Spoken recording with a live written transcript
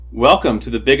Welcome to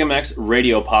the Big MX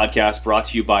Radio Podcast, brought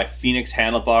to you by Phoenix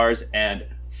Handlebars and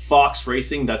Fox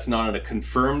Racing. That's not a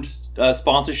confirmed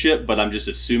sponsorship, but I'm just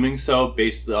assuming so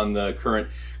based on the current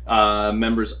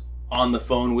members on the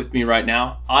phone with me right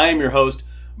now. I am your host,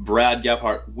 Brad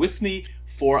Gebhart. With me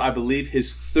for, I believe,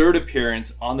 his third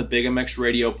appearance on the Big MX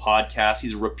Radio Podcast.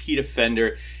 He's a repeat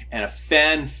offender and a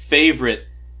fan favorite.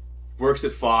 Works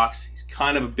at Fox. He's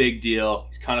kind of a big deal.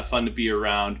 He's kind of fun to be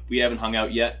around. We haven't hung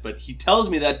out yet, but he tells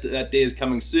me that that day is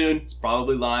coming soon. He's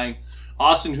probably lying.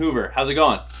 Austin Hoover, how's it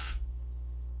going?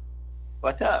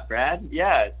 What's up, Brad?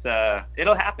 Yeah,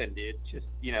 it'll happen, dude. Just,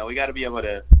 we got to be able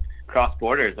to cross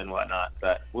borders and whatnot,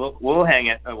 but we'll hang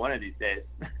it one of these days.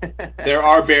 There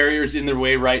are barriers in their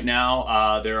way right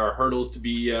now. There are hurdles to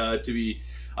be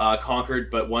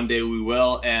conquered, but one day we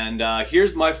will. And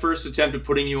here's my first attempt at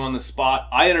putting you on the spot.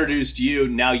 I introduced you.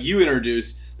 Now you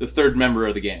introduce the third member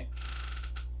of the gang.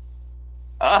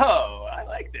 Oh, I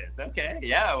like this. Okay,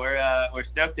 yeah, we're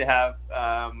stoked to have.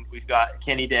 We've got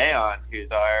Kenny Day on, who's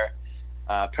our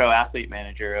pro athlete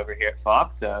manager over here at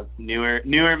Fox.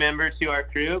 Newer member to our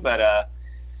crew, but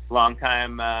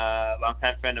long-time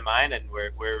friend of mine, and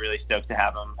we're really stoked to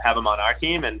have him on our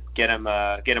team and get him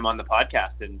on the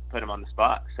podcast and put him on the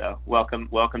spot. So welcome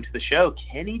to the show,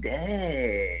 Kenny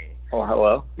Day. Oh,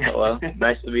 hello.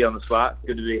 Nice to be on the spot.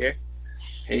 Good to be here.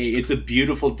 Hey, it's a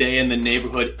beautiful day in the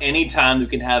neighborhood. Anytime we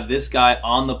can have this guy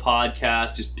on the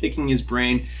podcast, just picking his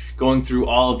brain, going through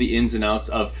all of the ins and outs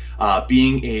of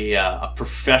being a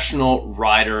professional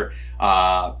rider,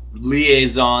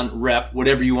 liaison, rep,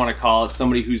 whatever you want to call it,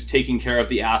 somebody who's taking care of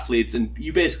the athletes. And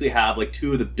you basically have like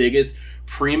two of the biggest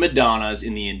prima donnas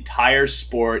in the entire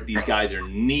sport. These guys are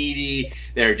needy.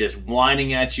 They're just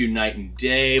whining at you night and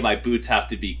day. My boots have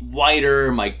to be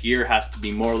whiter. My gear has to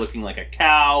be more looking like a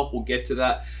cow. We'll get to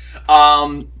that.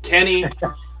 Kenny,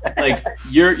 like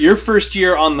your first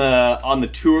year on the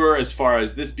tour, as far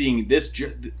as this being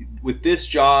with this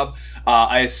job,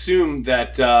 I assume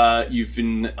that you've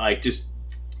been like just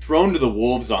thrown to the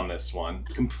wolves on this one.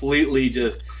 Completely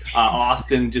just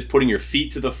Austin, just putting your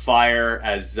feet to the fire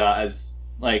as to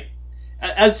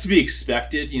be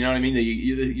expected. You know what I mean?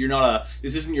 You're not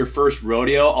this isn't your first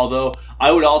rodeo. Although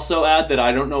I would also add that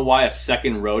I don't know why a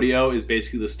second rodeo is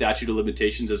basically the statute of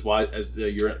limitations as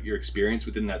your experience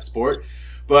within that sport.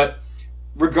 But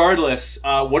regardless,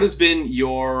 what has been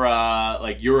your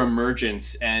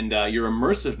emergence and your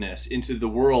immersiveness into the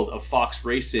world of Fox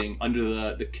Racing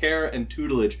under the care and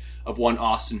tutelage of one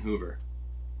Austin Hoover?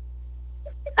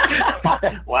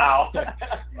 Wow.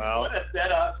 Well, what a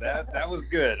setup. That was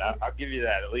good. I'll give you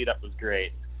that. The lead up was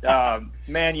great.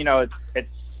 Man, it's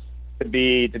to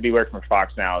be working for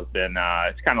Fox now has been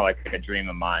it's kind of like a dream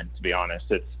of mine, to be honest.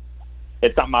 It's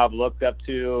something I've looked up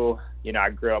to. I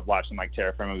grew up watching like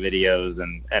Terra Firma videos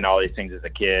and all these things as a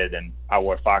kid, and I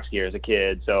wore Fox gear as a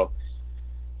kid. So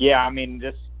yeah, I mean,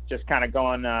 just kind of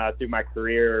going through my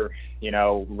career,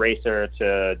 racer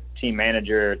to team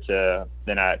manager to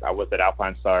then I was at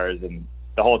Alpine Stars, and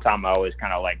the whole time I always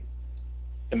kind of like,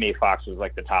 to me, Fox was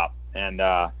like the top. And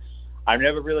I've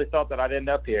never really thought that I'd end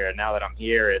up here. And now that I'm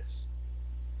here,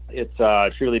 it's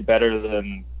truly better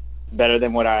than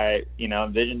what I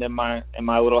envisioned in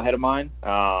my little head of mine.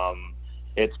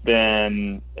 It's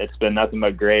been nothing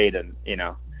but great, and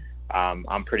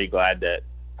I'm pretty glad that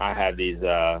I have these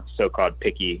so-called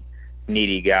picky,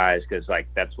 needy guys, because like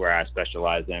that's where I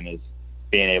specialize in, is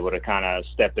being able to kind of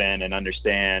step in and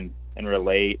understand and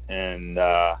relate and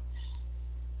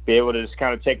be able to just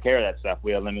kind of take care of that stuff.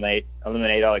 We eliminate all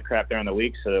the crap during the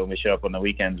week, so that when we show up on the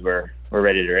weekends, we're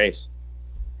ready to race.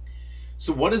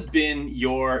 So what has been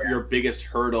your biggest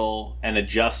hurdle and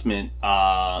adjustment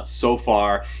so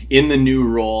far in the new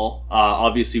role?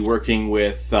 Obviously working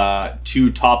with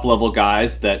two top-level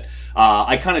guys that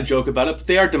I kind of joke about it, but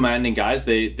they are demanding guys.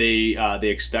 They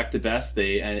expect the best.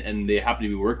 They happen to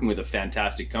be working with a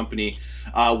fantastic company.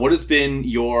 What has been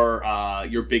your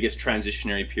biggest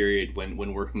transitionary period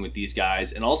when working with these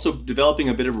guys, and also developing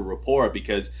a bit of a rapport?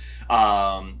 Because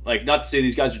not to say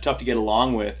these guys are tough to get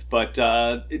along with, but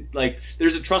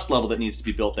there's a trust level that needs to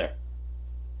be built there.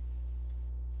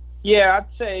 Yeah, I'd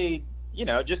say,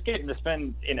 just getting to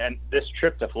spend in this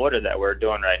trip to Florida that we're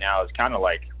doing right now is kind of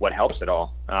like what helps it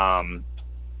all.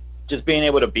 Just being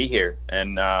able to be here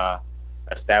and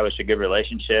establish a good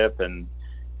relationship, and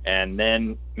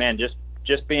then, man, just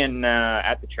being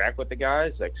at the track with the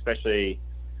guys, especially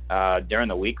during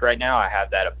the week right now. I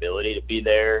have that ability to be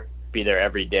there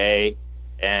every day,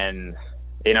 and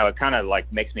it kind of like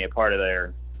makes me a part of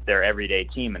their everyday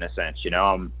team in a sense.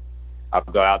 I'll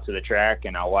go out to the track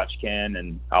and I'll watch Ken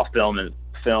and I'll film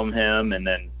him, and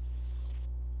then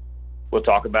we'll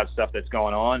talk about stuff that's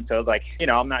going on. So like,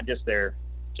 I'm not just their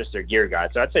gear guy.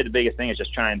 So I'd say the biggest thing is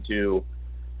just trying to,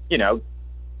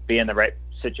 be in the right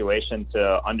situation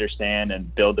to understand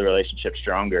and build the relationship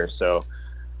stronger. So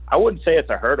I wouldn't say it's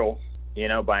a hurdle,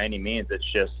 by any means. It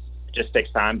just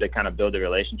takes time to kind of build a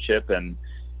relationship. And,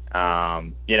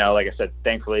 like I said,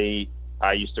 thankfully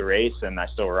I used to race and I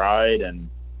still ride. And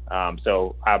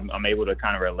so I'm able to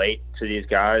kind of relate to these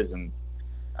guys. And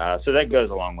so that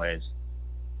goes a long ways.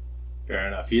 Fair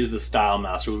enough. He is the style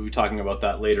master. We'll be talking about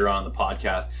that later on in the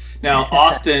podcast. Now,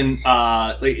 Austin,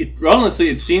 honestly,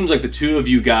 it seems like the two of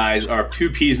you guys are two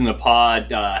peas in a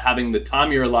pod, having the time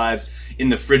of your lives in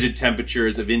the frigid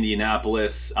temperatures of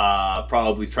Indianapolis,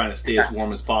 probably trying to stay as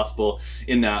warm as possible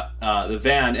in that the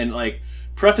van. And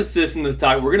preface this in the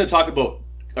talk, we're going to talk about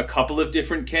a couple of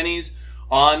different Kennys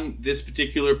on this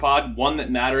particular pod, one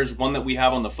that matters, one that we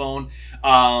have on the phone.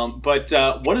 But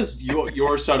what is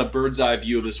your sort of bird's eye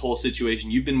view of this whole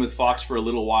situation? You've been with Fox for a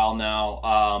little while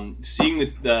now, seeing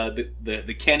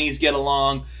the Kennys get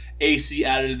along, AC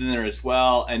added in there as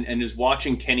well, and just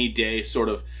watching Kenny Day sort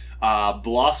of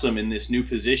blossom in this new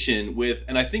position with,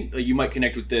 and I think you might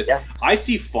connect with this. Yeah. I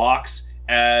see Fox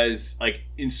as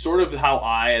in sort of how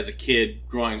I, as a kid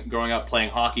growing up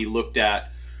playing hockey, looked at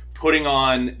putting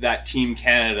on that Team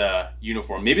Canada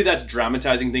uniform. Maybe that's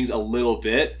dramatizing things a little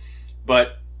bit,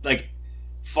 but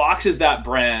Fox is that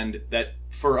brand that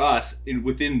for us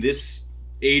within this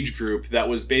age group that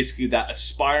was basically that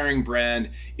aspiring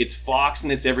brand. It's Fox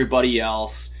and it's everybody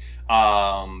else.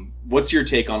 What's your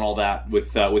take on all that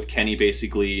with Kenny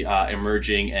basically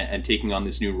emerging and taking on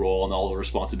this new role and all the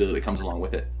responsibility that comes along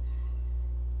with it?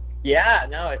 Yeah,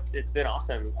 no, it's been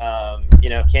awesome.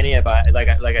 Kenny, like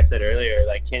I said earlier,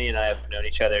 Kenny and I have known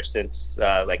each other since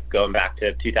going back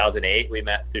to 2008. We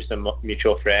met through some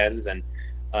mutual friends,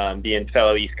 and being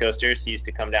fellow East Coasters, he used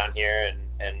to come down here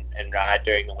and ride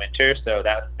during the winter. So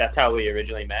that's how we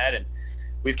originally met, and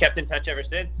we've kept in touch ever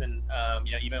since. And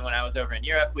even when I was over in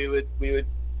Europe, we would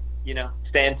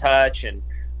stay in touch. And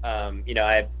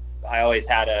I always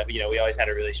had we always had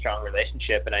a really strong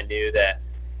relationship, and I knew that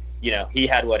he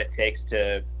had what it takes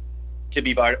to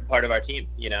be part of our team.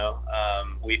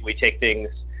 We take things,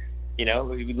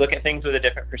 we look at things with a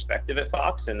different perspective at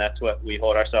Fox, and that's what we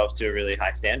hold ourselves to a really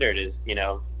high standard is,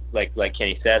 like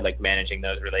Kenny said, managing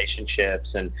those relationships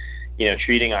and,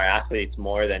 treating our athletes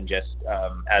more than just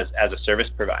as a service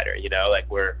provider.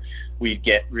 We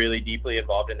get really deeply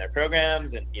involved in their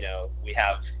programs, and, we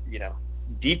have,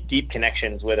 deep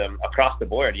connections with them across the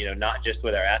board, not just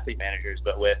with our athlete managers,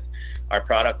 but with our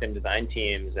product and design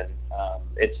teams. And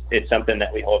it's something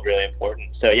that we hold really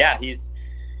important. So yeah, he's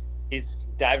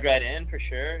dived right in for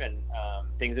sure. And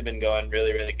things have been going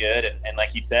really, really good. And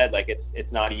like you said,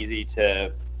 it's not easy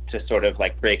to sort of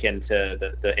break into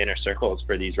the inner circles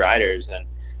for these riders.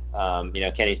 And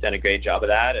Kenny's done a great job of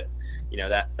that. And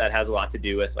that has a lot to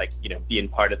do with being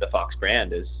part of the Fox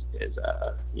brand is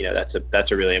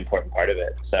that's a really important part of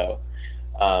it. So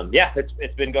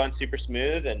it's been going super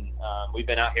smooth, and we've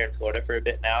been out here in Florida for a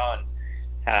bit now, and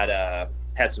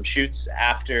had some shoots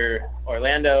after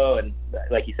Orlando, and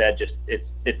like you said, just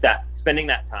it's that spending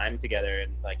that time together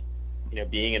and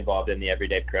being involved in the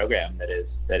everyday program that is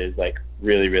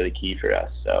really, really key for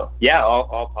us. So yeah,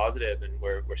 all positive, and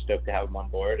we're stoked to have him on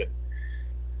board. And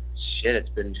shit, it's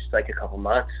been just a couple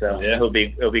months, so yeah, it'll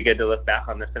be good to look back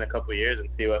on this in a couple of years and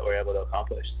see what we're able to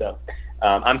accomplish. So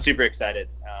I'm super excited,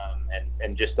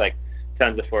 and just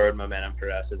tons of forward momentum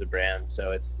for us as a brand.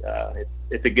 So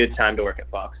it's a good time to work at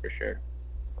Fox for sure.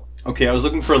 Okay, I was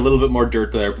looking for a little bit more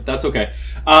dirt there, but that's okay.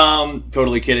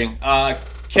 Totally kidding.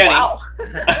 Kenny, wow.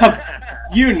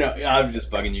 I'm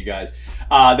just bugging you guys.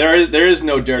 There is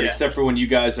no dirt except for when you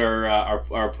guys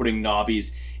are putting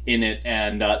knobbies in it,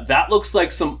 and that looks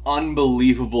like some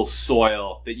unbelievable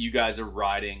soil that you guys are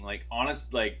riding.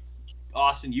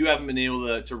 Austin, you haven't been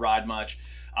able to ride much.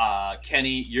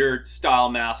 Kenny, you're style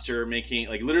master, making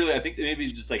literally, I think that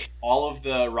maybe just all of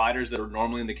the riders that are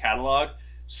normally in the catalog.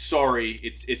 Sorry,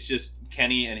 it's just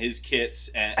Kenny and his kits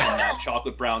and that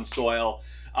chocolate brown soil.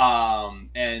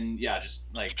 And yeah, just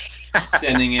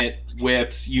sending it,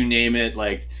 whips, you name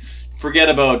it. Forget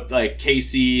about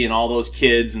Casey and all those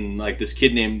kids and this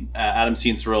kid named Adam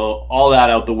Cianciarulo, all that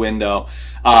out the window.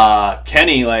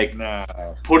 Kenny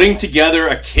putting together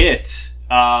a kit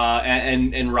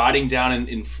and riding down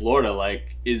in Florida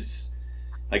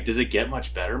does it get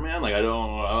much better, man? I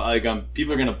don't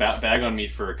people are gonna bag on me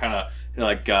for kind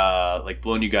of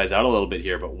blowing you guys out a little bit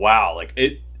here, but wow,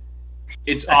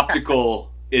 it's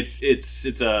optical. It's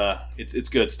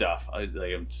good stuff.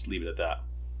 I'm just leave it at that.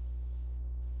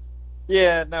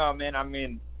 Yeah, no, man. I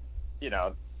mean,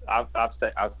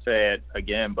 I'll say it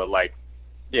again, but like,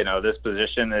 this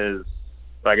position is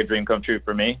like a dream come true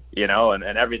for me, and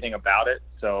everything about it.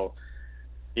 So,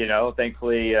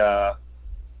 thankfully,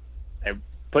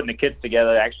 putting the kids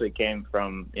together actually came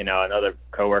from, another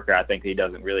coworker. I think he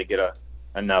doesn't really get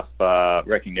enough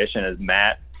recognition as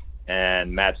Matt.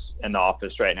 And Matt's in the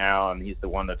office right now, and he's the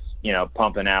one that's,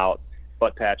 pumping out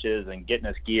butt patches and getting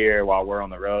us gear while we're on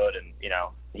the road. And,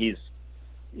 he's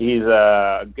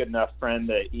a good enough friend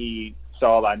that he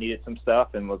saw that I needed some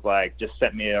stuff and was like, just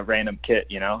sent me a random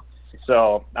kit,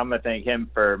 So I'm going to thank him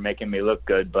for making me look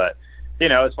good. But,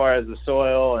 as far as the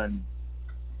soil and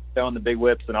throwing the big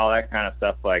whips and all that kind of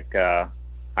stuff, like, I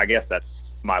guess that's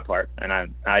my part, and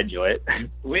I enjoy it.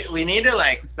 We need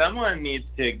to, someone needs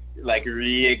to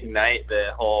reignite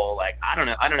the whole, I don't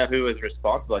know who was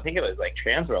responsible. I think it was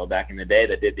Transworld back in the day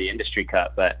that did the Industry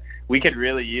Cup, but we could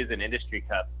really use an Industry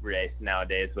Cup race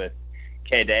nowadays with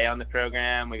K-Day on the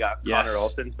program. We got Connor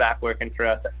Olson's back working for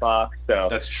us at Fox, so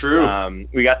that's true.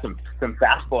 We got some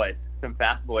fast boys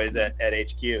at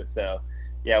HQ, so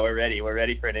yeah, we're ready. We're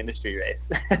ready for an industry race.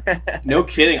 No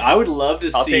kidding. I would love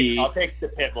to see. I'll take the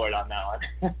pit board on that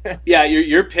one. Yeah,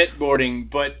 you're pit boarding,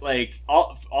 but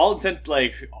all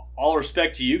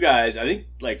respect to you guys. I think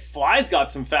Fly's got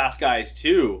some fast guys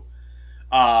too.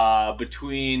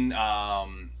 Between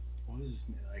what was his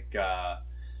name?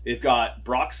 They've got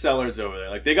Brock Sellards over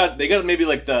there. They got maybe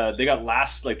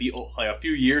a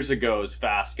few years ago's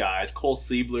fast guys. Cole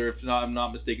Siebler, if I'm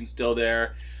not mistaken, still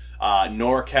there.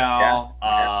 NorCal.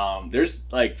 Yeah. There's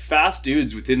fast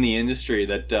dudes within the industry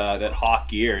that hawk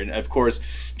gear, and of course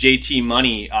JT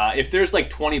Money. If there's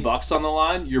 $20 on the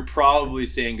line, you're probably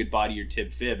saying goodbye to your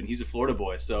Tib Fib, and he's a Florida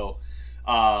boy, so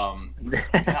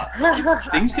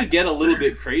things could get a little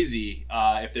bit crazy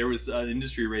if there was an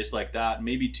industry race like that.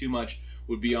 Maybe too much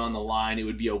would be on the line. It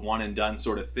would be a one and done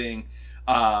sort of thing.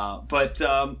 But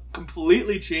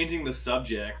completely changing the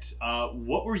subject,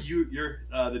 what were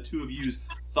the two of you's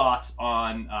thoughts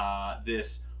on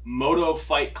this Moto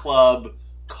Fight Club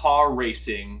car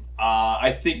racing?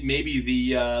 I think maybe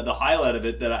the highlight of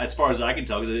it, that as far as I can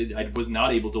tell, because I was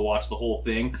not able to watch the whole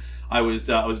thing, I was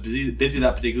busy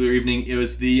that particular evening. It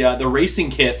was the racing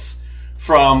kits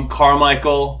from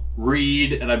Carmichael,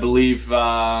 Reed, and I believe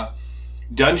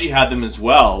Dungey had them as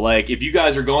well. If you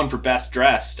guys are going for best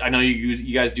dressed, I know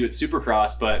you guys do it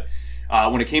Supercross, but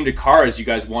when it came to cars, you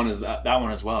guys won that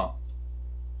one as well.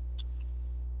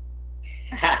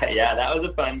 Yeah, that was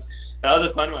a fun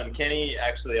one. Kenny,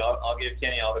 actually, I'll give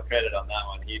Kenny all the credit on that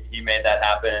one. He made that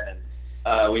happen,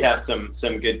 and we have some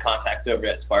good contacts over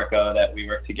at Sparco that we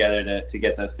work together to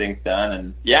get those things done.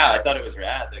 And yeah, I thought it was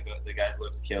rad. The guys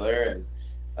looked killer, and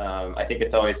I think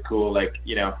it's always cool.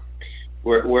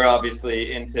 We're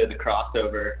obviously into the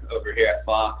crossover over here at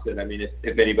Fox, and I mean,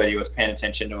 if anybody was paying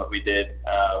attention to what we did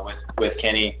with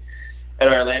Kenny at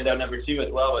Orlando number 2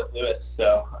 as well with Lewis.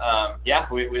 So yeah,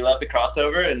 we love the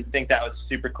crossover and think that was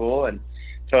super cool, and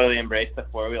totally embraced the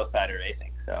 4-wheel side of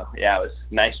racing. So yeah, it was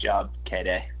nice job,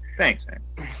 K-Day. Thanks,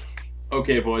 man.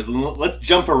 Okay, boys, let's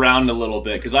jump around a little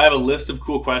bit, because I have a list of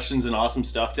cool questions and awesome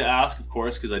stuff to ask, of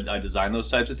course, because I design those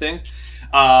types of things.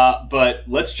 But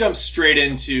let's jump straight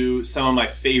into some of my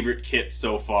favorite kits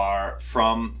so far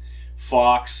from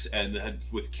Fox, and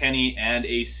with Kenny and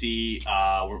AC.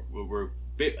 We're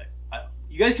big.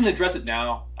 You guys can address it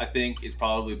now, I think, is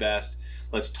probably best.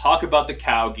 Let's talk about the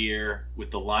cow gear with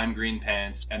the lime green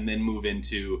pants, and then move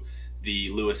into the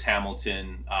Lewis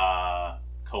Hamilton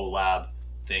collab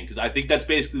thing, because I think that's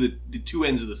basically the two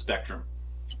ends of the spectrum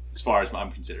as far as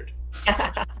I'm considered.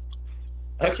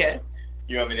 Okay.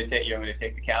 You want me to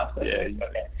take the cow stuff? Yeah.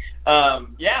 Okay.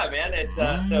 Yeah, man. It's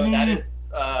so that is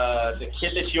the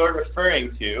kit that you're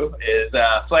referring to is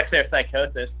Flex Air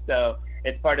Psychosis. So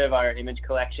it's part of our image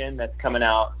collection that's coming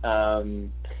out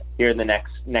here in the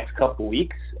next couple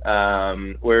weeks.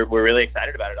 We're really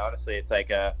excited about it. Honestly, it's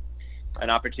an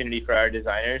opportunity for our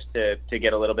designers to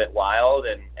get a little bit wild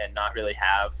and not really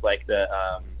have the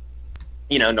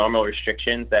normal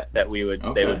restrictions that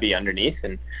they would be underneath,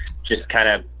 and just kind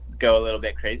of go a little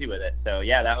bit crazy with it. So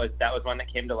yeah, that was one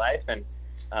that came to life, and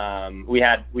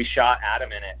we shot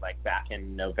Adam in it back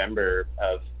in November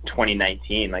of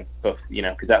 2019, because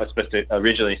that was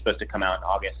originally supposed to come out in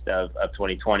August of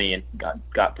 2020, and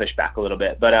got pushed back a little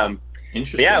bit. But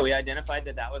interesting. Yeah, we identified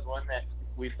that was one that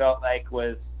we felt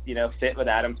was fit with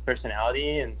Adam's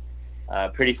personality, and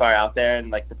pretty far out there,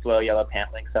 and the flow yellow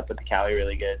pant links up with the Cowie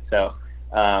really good. So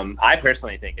I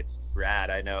personally think it's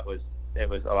rad. I know it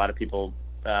was a lot of people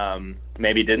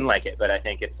maybe didn't like it, but I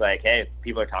think it's hey,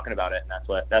 people are talking about it, and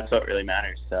that's what really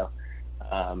matters. So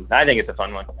I think it's a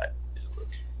fun one.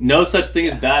 No such thing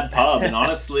as bad pub, and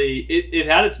honestly, it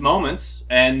had its moments,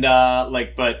 and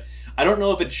but I don't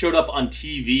know if it showed up on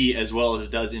TV as well as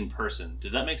it does in person.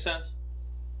 Does that make sense?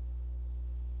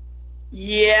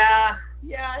 Yeah,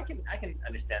 I can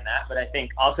understand that, but I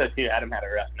think also too, Adam had a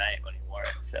rough night when he wore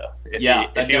it. So if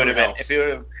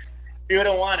he would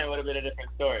have won, it would have been a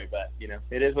different story. But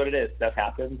it is what it is. Stuff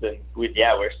happens, and we're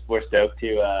stoked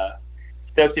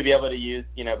to be able to use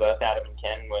both Adam and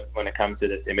Ken when it comes to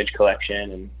this image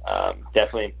collection, and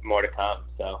definitely more to come.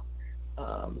 So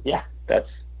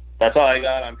that's all I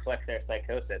got on Flex Air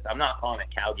Psychosis. I'm not calling it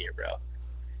cow gear, bro.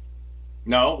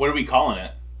 No, what are we calling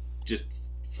it? Just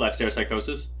Flex Air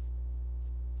Psychosis?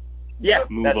 Yeah.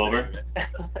 Move over?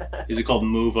 Is it called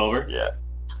Move Over? Yeah.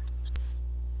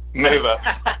 Move up.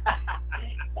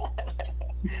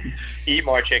 Eat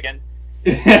more chicken.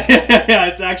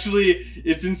 Yeah,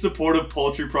 it's in support of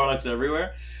poultry products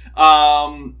everywhere.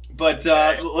 But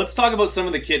let's talk about some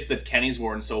of the kits that Kenny's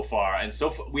worn so far. And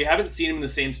we haven't seen him in the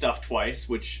same stuff twice,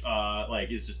 which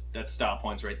is just, that's stop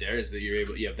points right there, is that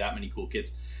you have that many cool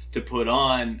kits to put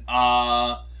on.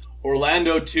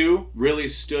 Orlando 2 really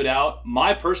stood out.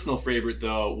 My personal favorite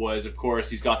though was, of course,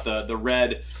 he's got the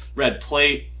red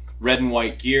plate, red and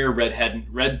white gear, red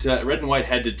and white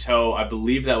head to toe. I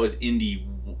believe that was Indy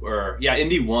 1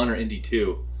 or Indy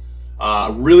 2.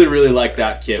 Really, really like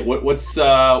that kit. What's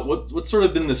sort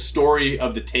of been the story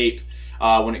of the tape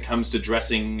when it comes to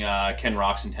dressing Ken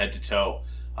Roczen head to toe,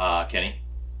 Kenny?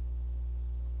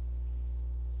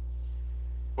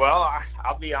 Well,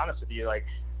 I'll be honest with you. Like,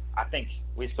 I think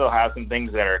we still have some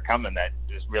things that are coming that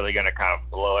is really going to kind of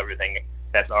blow everything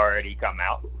that's already come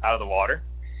out of the water.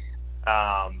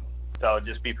 So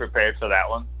just be prepared for that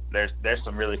one. There's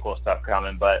some really cool stuff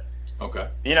coming, but okay.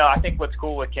 I think what's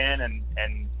cool with Ken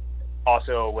and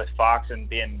also with Fox and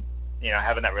being,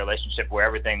 having that relationship where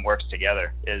everything works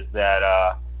together is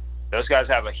that those guys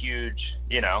have a huge,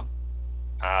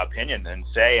 opinion and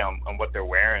say on what they're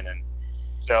wearing. And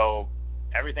so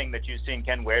everything that you've seen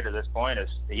Ken wear to this point is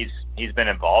he's been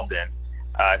involved in,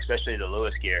 especially the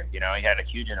Lewis gear. He had a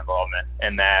huge involvement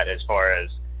in that as far as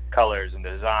colors and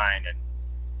design. And,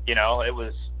 it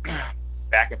was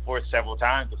back and forth several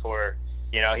times before,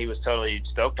 he was totally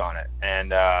stoked on it.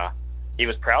 And he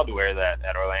was proud to wear that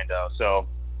at Orlando. So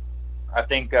I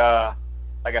think,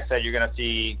 like I said, you're going to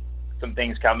see some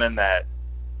things coming that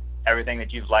everything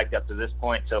that you've liked up to this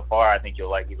point so far, I think you'll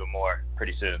like even more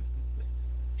pretty soon.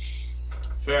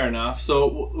 Fair enough.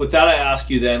 So with that, I ask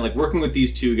you then, like, working with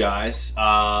these two guys,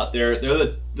 they're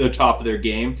the top of their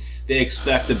game. They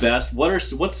expect the best.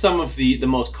 What's some of the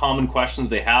most common questions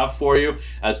they have for you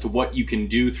as to what you can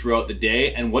do throughout the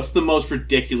day, and what's the most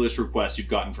ridiculous request you've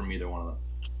gotten from either one of them?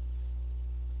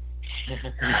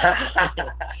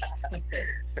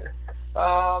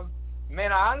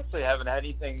 Man, I honestly haven't had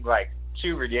anything like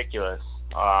too ridiculous.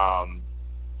 I'm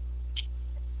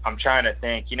trying to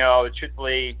think.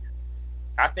 Truthfully,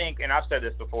 I think, and I've said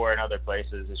this before in other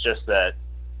places, it's just that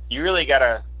you really got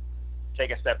to take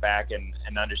a step back and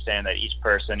understand that each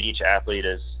person, each athlete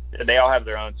they all have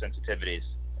their own sensitivities.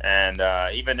 And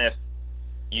even if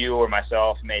you or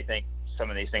myself may think some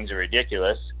of these things are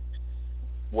ridiculous,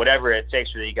 whatever it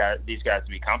takes for these guys to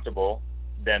be comfortable,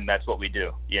 then that's what we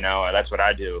do. That's what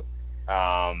I do.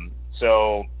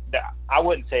 So I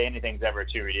wouldn't say anything's ever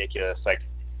too ridiculous. Like,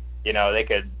 they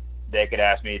could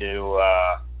ask me to,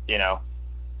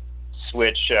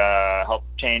 switch, help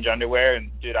change underwear,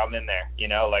 and dude, I'm in there.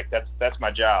 That's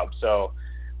my job. So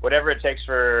whatever it takes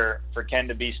for Ken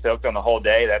to be stoked on the whole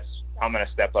day, I'm gonna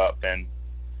step up. And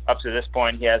up to this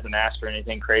point, he hasn't asked for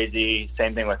anything crazy.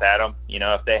 Same thing with Adam.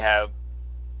 If they have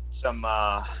some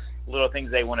little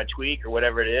things they want to tweak or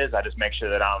whatever it is, I just make sure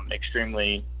that I'm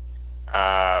extremely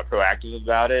proactive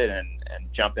about it and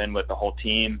jump in with the whole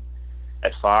team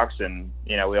at Fox. And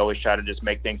we always try to just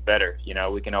make things better.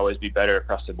 We can always be better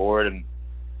across the board, and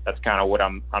that's kind of what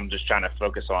I'm just trying to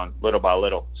focus on little by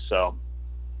little. So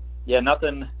yeah,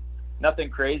 nothing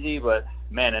crazy, but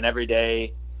man, and every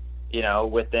day,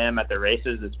 with them at the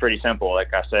races, it's pretty simple.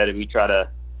 Like I said, we try to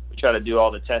do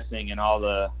all the testing and all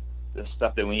the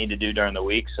stuff that we need to do during the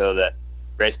week, so that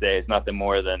race day is nothing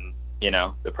more than,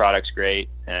 the product's great,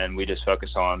 and we just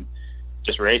focus on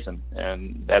just racing,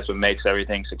 and that's what makes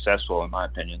everything successful, in my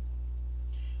opinion.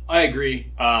 I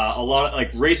agree. A lot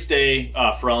of race day,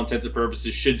 for all intents and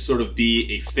purposes, should sort of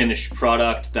be a finished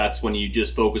product. That's when you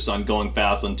just focus on going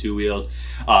fast on two wheels.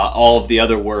 All of the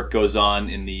other work goes on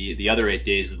in the other 8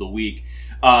 days of the week.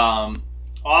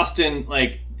 Austin,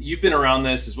 you've been around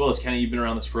this as well as Kenny. You've been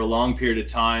around this for a long period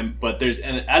of time, but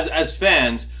as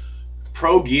fans,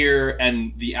 pro gear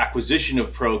and the acquisition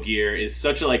of pro gear is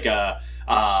such a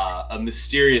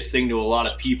mysterious thing to a lot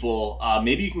of people.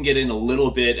 Maybe you can get in a little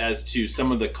bit as to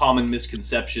some of the common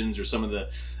misconceptions or some of the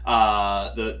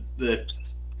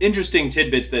interesting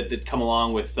tidbits that come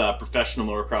along with professional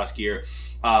motocross gear.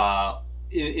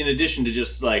 In addition to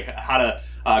just like how to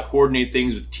coordinate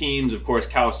things with teams, of course,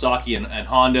 Kawasaki and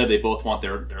Honda, they both want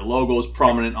their logos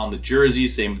prominent on the jersey.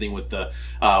 Same thing with the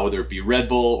whether it be Red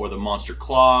Bull or the Monster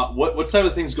Claw. What side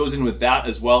of things goes in with that,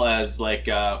 as well as like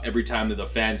every time that the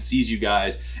fan sees you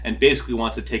guys and basically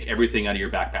wants to take everything out of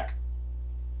your backpack?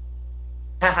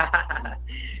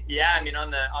 Yeah, I mean,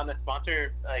 on the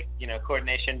sponsor, like,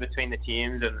 coordination between the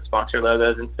teams and the sponsor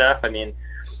logos and stuff. I mean,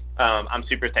 I'm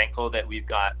super thankful that we've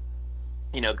got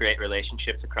great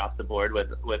relationships across the board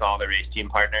with all the race team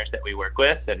partners that we work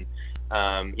with. And,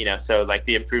 so like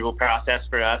the approval process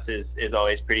for us is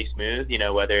always pretty smooth,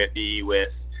 whether it be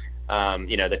with,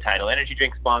 the Tidal energy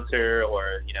drink sponsor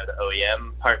or, the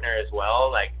OEM partner as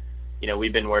well. Like,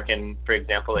 we've been working, for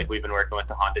example, like we've been working with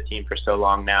the Honda team for so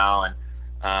long now. And,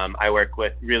 I work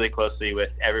really closely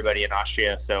with everybody in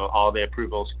Austria. So all the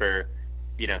approvals for,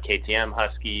 KTM,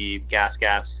 Husky, Gas,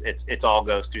 it's all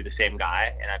goes through the same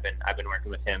guy, and I've been working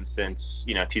with him since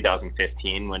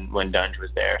 2015 when Dunge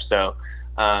was there. So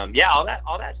yeah, all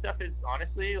that stuff is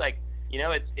honestly like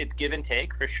it's give and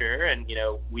take for sure, and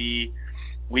we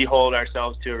hold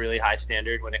ourselves to a really high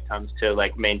standard when it comes to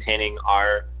like maintaining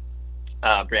our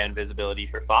brand visibility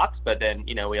for Fox, but then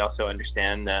we also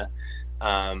understand the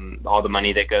all the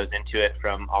money that goes into it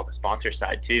from all the sponsor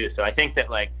side too. So I think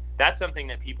that like that's something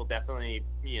that people definitely,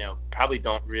 probably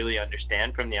don't really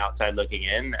understand from the outside looking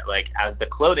in, that like as the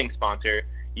clothing sponsor,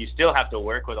 you still have to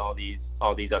work with all these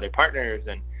other partners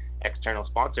and external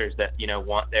sponsors that,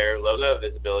 want their logo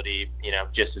visibility,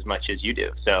 just as much as you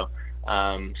do. So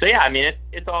yeah, I mean,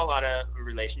 it's all a lot of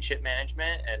relationship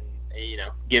management and,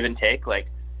 give and take. Like,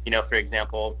 for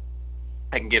example,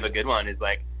 I can give a good one is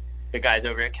like the guys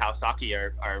over at Kawasaki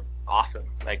are awesome.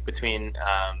 Like between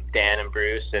Dan and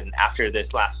Bruce, and after this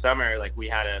last summer, like we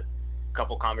had a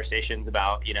couple conversations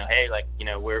about, hey, like,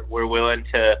 we're willing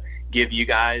to give you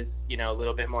guys, a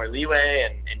little bit more leeway,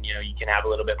 and you can have a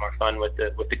little bit more fun with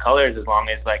the colors, as long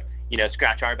as like,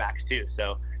 scratch our backs too.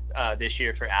 So this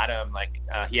year for Adam, like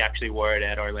he actually wore it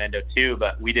at Orlando too,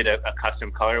 but we did a custom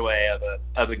colorway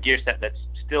of a gear set that's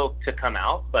still to come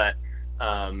out, but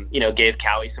gave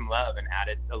Cowie some love and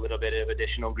added a little bit of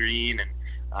additional green.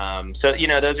 And so,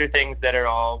 those are things that are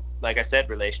all, like I said,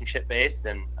 relationship based.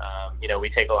 And, we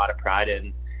take a lot of pride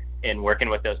in working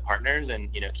with those partners and,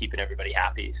 keeping everybody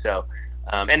happy. So,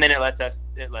 and then it lets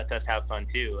us have fun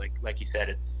too. Like you said,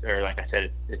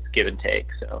 it's give and take.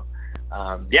 So,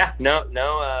 yeah,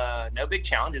 no big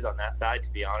challenges on that side, to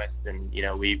be honest. And,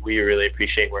 we really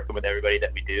appreciate working with everybody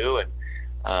that we do, and,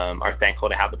 are thankful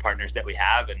to have the partners that we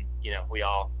have. And,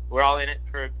 we're all in it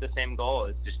for the same goal.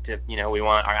 It's just to, we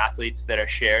want our athletes that are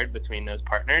shared between those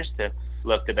partners to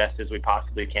look the best as we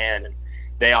possibly can. And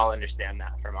they all understand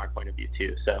that from our point of view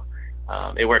too. So,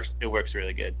 it works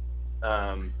really good.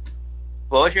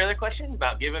 What was your other question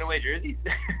about giving away jerseys?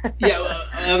 Yeah, well,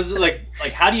 I was like,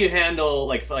 how do you handle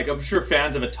like I'm sure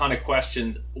fans have a ton of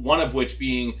questions. One of which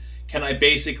being, can I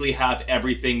basically have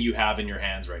everything you have in your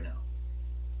hands right now?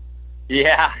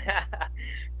 Yeah,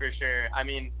 for sure. I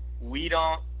mean, we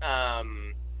don't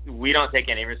take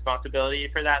any responsibility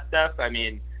for that stuff. I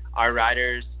mean, our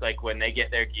riders, like when they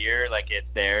get their gear, like it's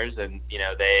theirs, and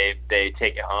they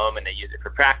take it home and they use it for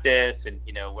practice, and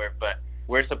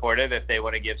we're supportive if they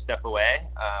want to give stuff away.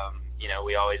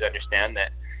 We always understand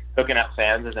that hooking up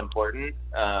fans is important,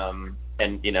 and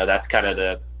that's kind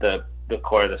of the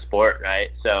core of the sport, right?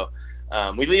 So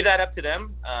we leave that up to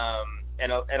them.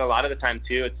 And a lot of the time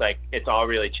too, it's like it's all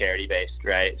really charity based,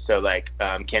 right? So like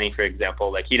Kenny, for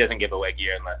example, like he doesn't give away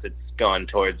gear unless it's going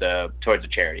towards a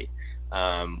charity,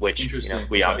 which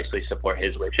we obviously support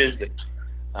his wishes.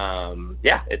 And,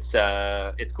 yeah,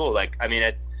 it's cool. Like I mean,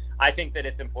 I think that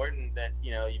it's important that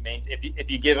if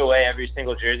you give away every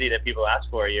single jersey that people ask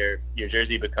for, your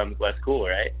jersey becomes less cool,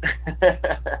 right?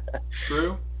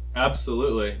 True.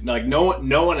 Absolutely. Like no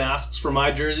one asks for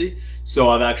my jersey, so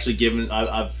I've actually given.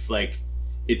 I've like,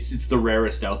 it's the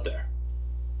rarest out there.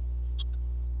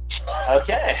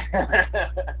 Okay.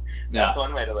 That's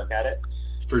one way to look at it.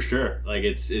 For sure. Like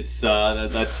it's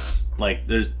that's like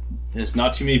there's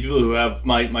not too many people who have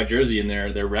my jersey in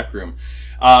their rec room.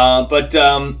 But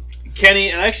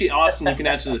Kenny, and actually Austin, you can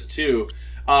answer this too.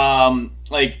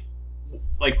 Like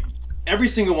every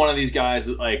single one of these guys,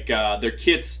 like their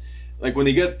kits. Like when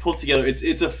they get pulled together,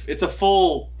 it's a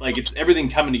full, like it's everything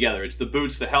coming together. It's the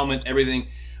boots, the helmet, everything.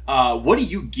 what do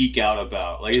you geek out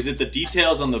about? Like, is it the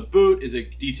details on the boot? Is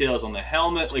it details on the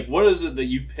helmet? Like, what is it that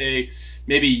you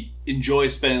maybe enjoy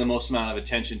spending the most amount of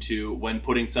attention to when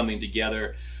putting something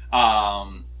together?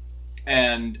 And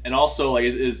also,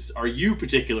 like, are you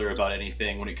particular about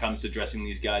anything when it comes to dressing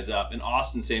these guys up? And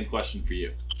Austin, same question for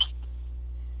you.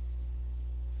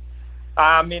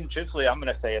 I mean, truthfully, I'm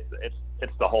gonna say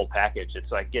it's the whole package.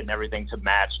 It's like getting everything to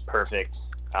match perfect.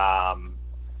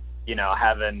 You know,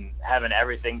 having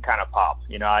everything kind of pop.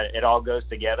 You know, it all goes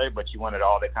together, but you want it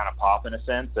all to kind of pop in a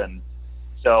sense. And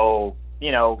so,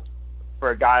 you know,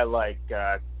 for a guy like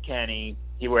Kenny,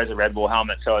 he wears a Red Bull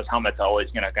helmet, so his helmet's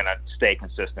always gonna stay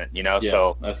consistent. You know, Yeah,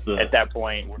 so that's the at that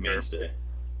point, mainstay.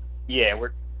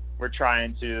 we're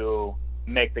trying to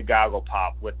make the goggle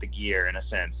pop with the gear in a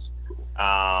sense.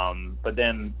 But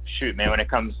then, shoot, man, when it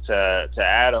comes to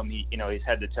Adam, he's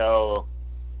head to toe,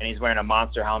 and he's wearing a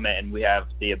Monster helmet, and we have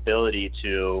the ability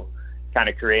to kind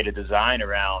of create a design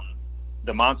around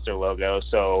the Monster logo.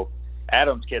 So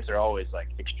Adam's kits are always like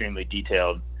extremely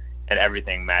detailed and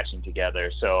everything matching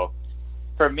together. So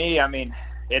for me, I mean,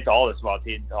 it's all the small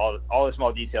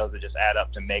details that just add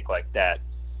up to make like that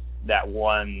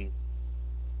one,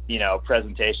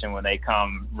 presentation when they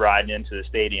come riding into the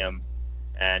stadium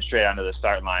and straight onto the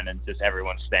start line and just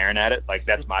everyone staring at it. Like,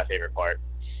 that's my favorite part.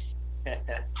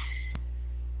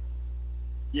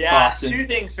 Yeah, Austin. Two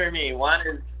things for me. One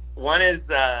is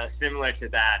similar to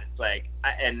that. It's like,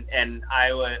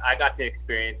 I got to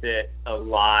experience it a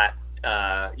lot,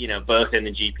 both in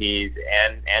the GPs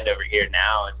and over here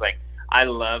now. It's like, I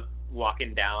love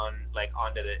walking down like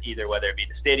onto either whether it be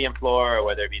the stadium floor or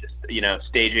whether it be the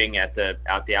staging at the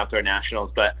outdoor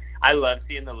nationals. But I love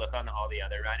seeing the look on all the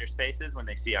other riders' faces when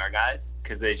they see our guys,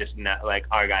 because they just like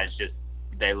our guys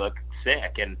they look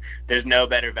sick, and there's no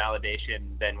better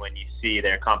validation than when you see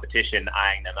their competition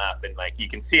eyeing them up, and like you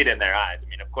can see it in their eyes. I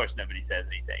mean, of course nobody says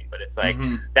anything, but it's like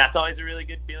that's always a really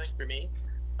good feeling for me.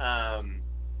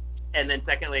 And then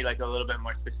secondly, like a little bit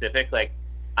more specific, like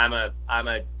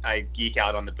I geek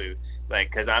out on the boots,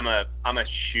 like, cause I'm a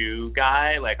shoe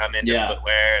guy. Like, I'm into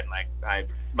footwear, and like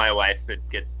my wife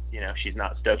gets, she's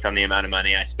not stoked on the amount of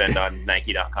money I spend on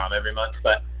Nike.com every month,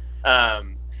 but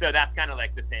so that's kind of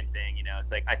like the same thing. It's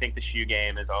like, I think the shoe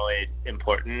game is always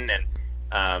important,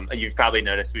 and you've probably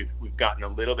noticed we've gotten a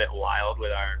little bit wild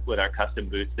with our custom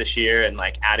boots this year, and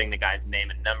like adding the guy's name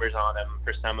and numbers on them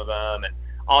for some of them, and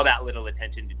all that little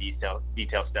attention to detail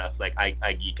stuff. Like,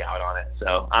 I geek out on it.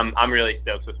 So I'm really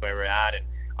stoked with where we're at, and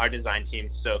our design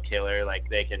team's so killer. Like,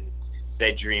 they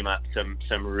dream up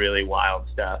some really wild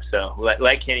stuff. So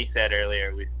like Kenny said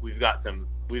earlier, we've got some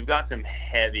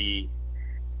heavy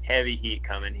heat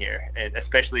coming here,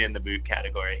 especially in the boot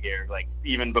category here, like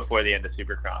even before the end of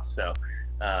Supercross. So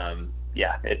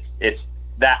it's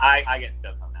that I get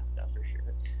stoked on that stuff for sure.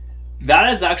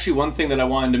 That is actually one thing that I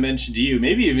wanted to mention to you,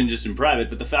 maybe even just in private,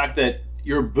 but the fact that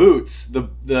your boots,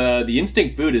 the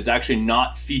Instinct boot, is actually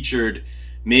not featured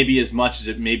maybe as much as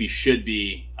it maybe should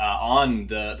be on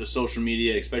the social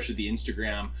media, especially the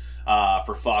Instagram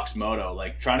for Fox Moto.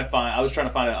 Like, I was trying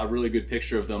to find a really good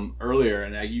picture of them earlier,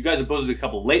 and you guys have posted a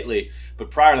couple lately,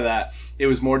 but prior to that, it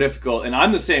was more difficult. And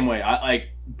I'm the same way. I like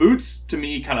boots, to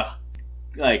me, kind of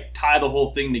like tie the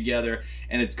whole thing together,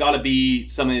 and it's got to be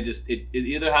something that just it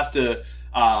either has to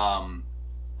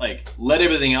like let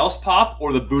everything else pop,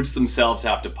 or the boots themselves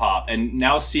have to pop. And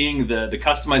now seeing the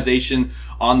customization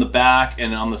on the back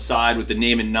and on the side with the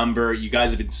name and number, you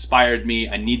guys have inspired me.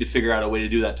 I need to figure out a way to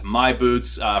do that to my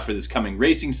boots for this coming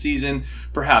racing season.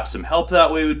 Perhaps some help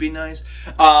that way would be nice.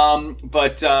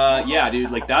 But yeah, dude,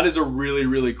 like, that is a really,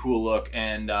 really cool look,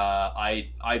 and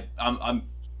I'm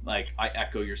like, I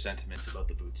echo your sentiments about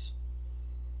the boots.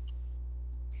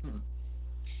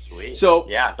 Sweet. So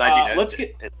yeah, let's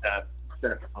get.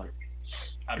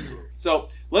 Absolutely. So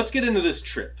let's get into this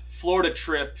trip, Florida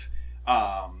trip,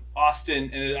 Austin,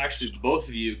 and actually both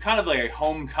of you, kind of like a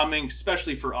homecoming,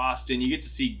 especially for Austin. You get to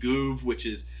see Goov, which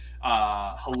is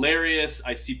hilarious.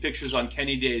 I see pictures on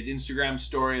Kenny Day's Instagram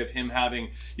story of him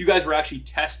you guys were actually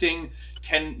testing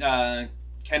Ken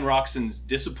Roczen's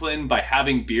discipline by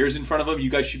having beers in front of him. You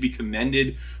guys should be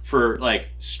commended for like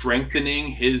strengthening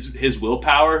his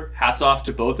willpower. Hats off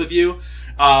to both of you.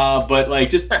 But like,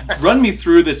 just run me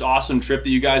through this awesome trip that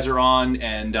you guys are on,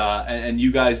 and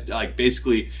you guys like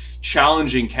basically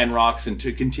challenging Ken Roczen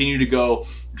to continue to go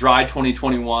dry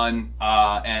 2021,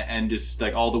 and just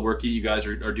like all the work that you guys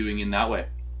are doing in that way.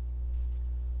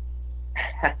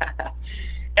 Yeah,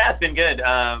 it's been good.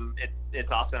 It's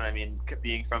awesome. I mean,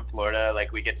 being from Florida,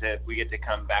 like we get to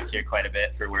come back here quite a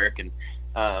bit for work, and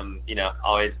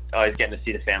always getting to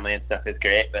see the family and stuff is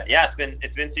great. But yeah,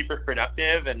 it's been super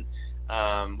productive, and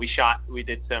we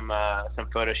did some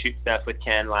photo shoot stuff with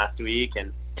Ken last week,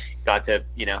 and got to,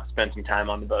 spend some time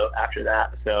on the boat after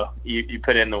that. So you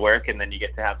put in the work, and then you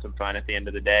get to have some fun at the end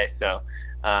of the day. So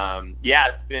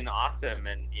it's been awesome.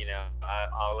 And,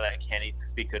 I'll let Kenny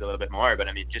speak to it a little bit more, but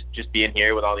I mean, just being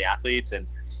here with all the athletes and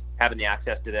having the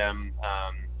access to them,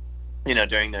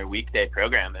 during their weekday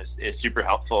program is super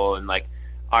helpful. And like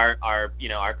our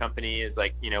company is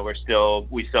like, we still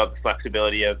have the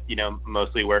flexibility of,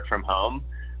 mostly work from home,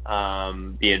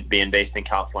 being based in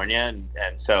California. And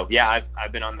so,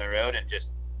 I've been on the road and just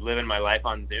living my life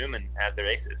on Zoom and at the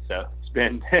races. So it's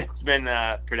been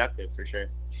productive for sure.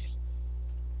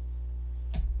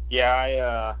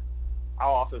 Yeah.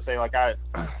 I'll also say, like, I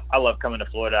love coming to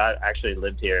Florida. I actually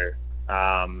lived here,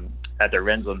 at the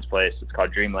Rensland's place. It's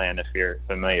called Dreamland, if you're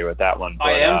familiar with that one. But,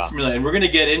 I am familiar, and we're going to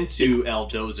get into El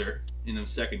Dozer in a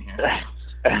second here.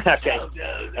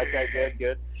 Okay,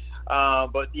 good.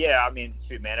 But yeah, I mean,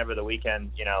 shoot, man, over the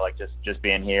weekend, like just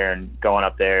being here and going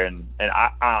up there, and I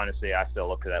honestly, I still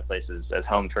look to that place as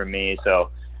home for me.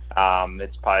 So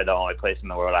it's probably the only place in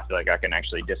the world I feel like I can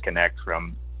actually disconnect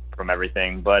from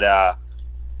everything. But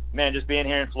man, just being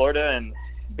here in Florida and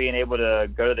being able to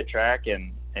go to the track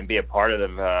and be a part of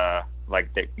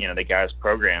the guys'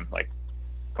 program, like,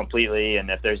 completely. And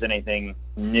if there's anything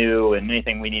new and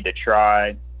anything we need to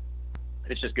try,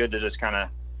 it's just good to just kind of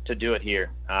to do it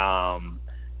here.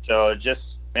 So just,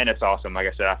 man, it's awesome. Like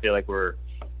I said, I feel like we're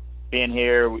being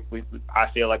here. I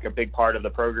feel like a big part of the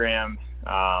program.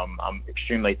 I'm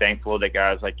extremely thankful that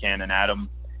guys like Ken and Adam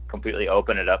completely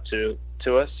open it up to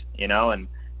us, and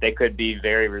they could be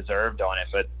very reserved on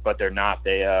it, but they're not.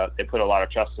 They put a lot of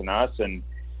trust in us, and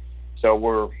so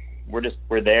we're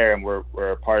there, and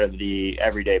we're a part of the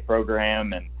everyday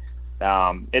program, and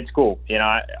it's cool.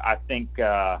 I think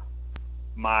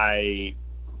my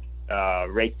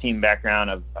race team background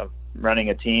of running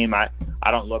a team, I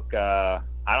don't look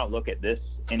at this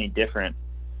any different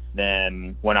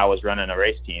than when I was running a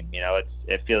race team.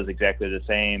 It feels exactly the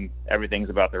same. Everything's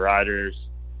about the riders.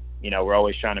 We're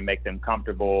always trying to make them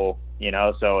comfortable.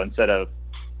 So instead of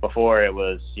before, it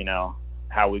was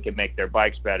how we could make their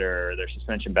bikes better or their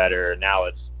suspension better. Now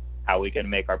it's how we can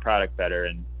make our product better.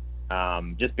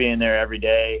 And just being there every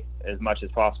day as much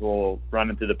as possible,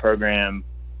 running through the program,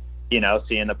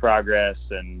 seeing the progress,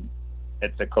 and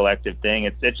it's a collective thing.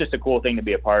 It's just a cool thing to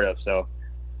be a part of. So,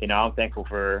 I'm thankful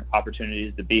for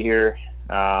opportunities to be here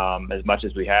as much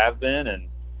as we have been. And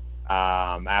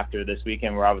after this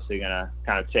weekend, we're obviously going to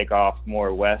kind of take off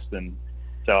more west. And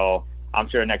so I'm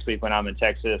sure next week when I'm in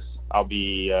Texas, I'll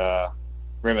be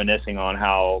reminiscing on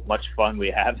how much fun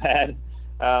we have had in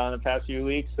the past few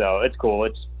weeks. So it's cool.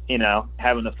 It's,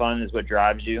 having the fun is what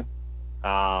drives you.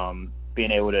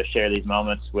 Being able to share these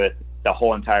moments with the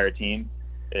whole entire team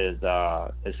is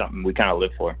something we kind of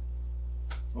live for.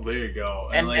 Well, there you go.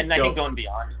 And I think going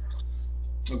beyond.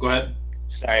 Oh, go ahead.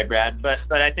 Sorry, Brad, but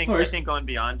I think going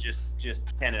beyond just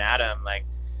Ken and Adam, like,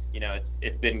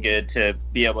 it's been good to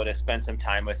be able to spend some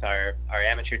time with our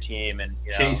amateur team, and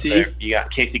Casey. You got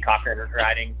Casey Cochran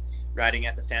riding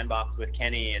at the Sandbox with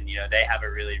Kenny, and they have a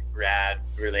really rad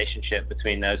relationship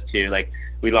between those two. Like,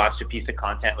 we launched a piece of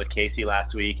content with Casey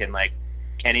last week, and like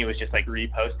Kenny was just like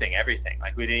reposting everything.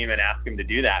 Like, we didn't even ask him to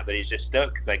do that, but he's just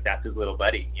stoked because like that's his little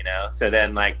buddy, So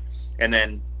then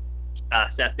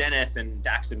Seth Dennis and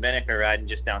Daxton Bennett are riding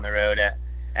just down the road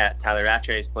at Tyler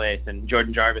Rattray's place, and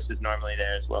Jordan Jarvis is normally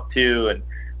there as well too.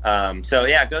 And so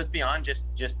yeah, it goes beyond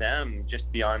just them,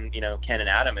 just beyond Ken and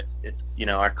Adam. It's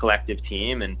our collective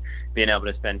team, and being able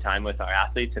to spend time with our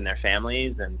athletes and their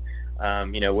families. And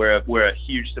we're a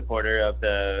huge supporter of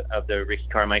the Ricky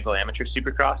Carmichael Amateur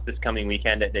Supercross this coming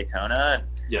weekend at Daytona. And,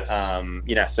 yes.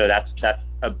 So that's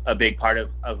a big part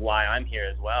of why I'm here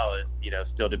as well, is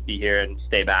still to be here and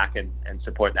stay back and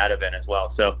support that event as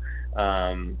well. So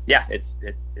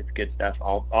it's good stuff,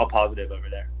 all positive over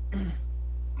there.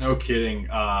 No kidding.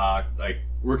 Like,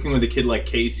 working with a kid like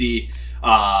Casey,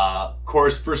 of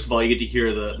course, first of all, you get to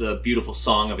hear the beautiful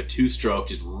song of a two-stroke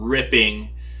just ripping,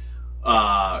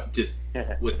 just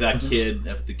with that kid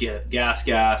of the gas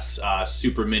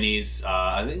super minis.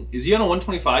 I think, is he on a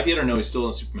 125 yet, or no, he's still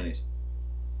on super minis?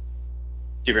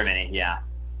 Super mini, yeah.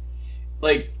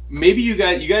 Like, maybe you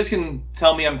guys can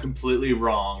tell me I'm completely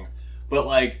wrong, but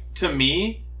like, to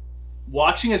me,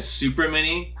 watching a super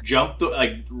mini jump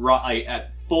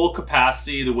at full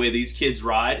capacity the way these kids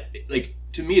ride, like,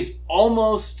 to me, it's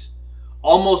almost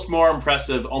more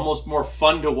impressive, almost more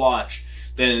fun to watch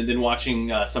than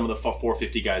watching some of the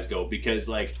 450 guys go, because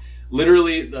like,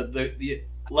 literally the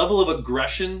level of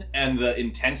aggression and the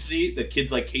intensity that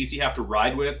kids like Casey have to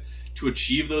ride with to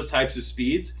achieve those types of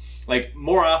speeds, like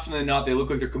more often than not, they look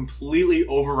like they're completely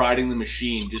overriding the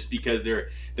machine just because they're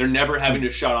never having to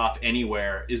shut off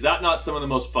anywhere. Is that not some of the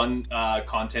most fun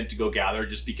content to go gather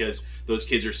just because those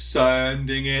kids are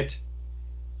sending it?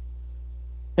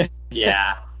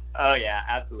 Yeah. Oh yeah,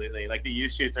 absolutely. Like the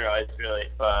youth shoots are always really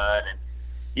fun, and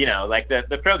you know, like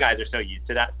the pro guys are so used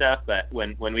to that stuff, but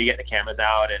when we get the cameras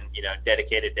out and, you know,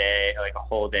 dedicated day, like a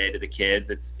whole day to the kids,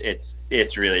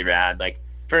 it's really rad. Like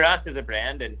for us as a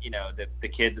brand, and, you know, the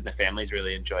kids and the families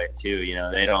really enjoy it too. You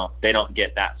know, they don't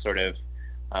get that sort of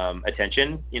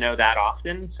attention, you know, that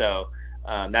often. So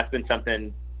that's been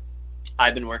something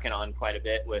I've been working on quite a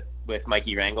bit with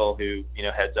Mikey Rangel, who, you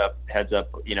know, heads up,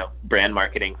 you know, brand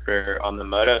marketing for on the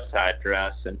moto side for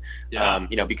us. And,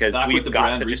 you know, because we've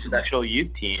got such a special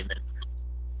youth team. And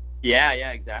yeah,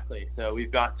 exactly. So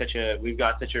we've got such a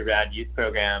rad youth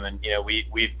program, and, you know,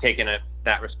 we've taken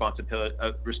that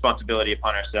responsibility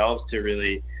upon ourselves to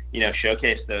really, you know,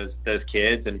 showcase those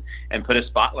kids and put a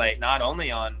spotlight not only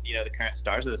on, you know, the current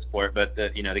stars of the sport, but the,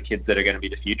 you know, the kids that are going to be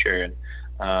the future. And,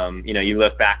 you know, you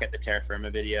look back at the Terra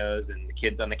Firma videos and the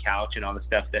kids on the couch and all the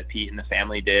stuff that Pete and the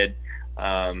family did.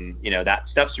 You know, that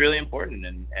stuff's really important,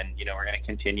 and you know, we're going to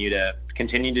continue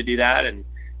to do that. And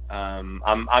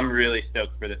I'm really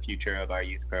stoked for the future of our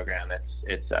youth program.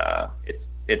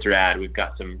 It's rad. We've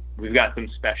got some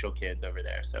special kids over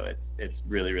there, so it's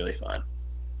really, really fun.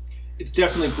 It's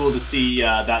definitely cool to see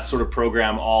that sort of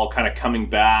program all kind of coming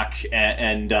back,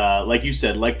 and like you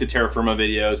said, like the Terra Firma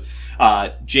videos,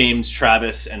 James,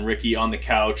 Travis, and Ricky on the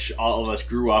couch, all of us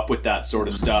grew up with that sort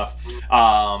of stuff,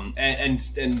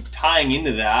 and tying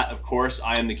into that, of course,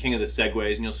 I am the king of the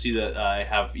segues, and you'll see that I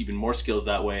have even more skills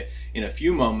that way in a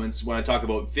few moments when I talk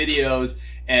about videos.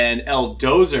 And El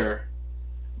Dozer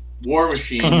War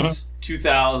Machines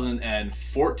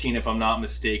 2014, if I'm not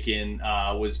mistaken,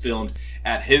 was filmed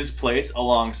at his place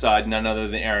alongside none other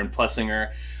than Aaron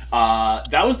Plessinger.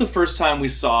 That was the first time we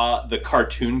saw the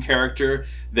cartoon character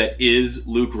that is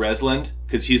Luke Resland,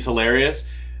 because he's hilarious.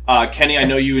 Kenny, I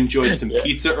know you enjoyed some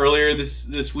pizza earlier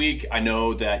this week. I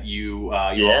know that you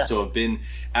also have been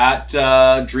at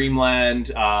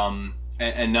Dreamland,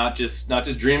 and not just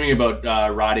dreaming about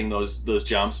riding those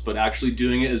jumps, but actually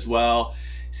doing it as well.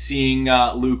 Seeing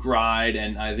Luke ride,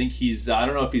 and I think I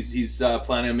don't know if he's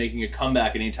planning on making a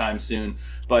comeback anytime soon,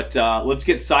 but let's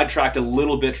get sidetracked a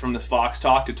little bit from the Fox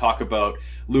talk to talk about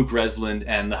Luke Resland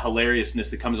and the hilariousness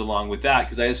that comes along with that,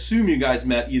 because I assume you guys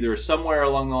met either somewhere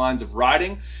along the lines of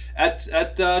riding at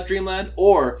Dreamland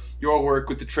or your work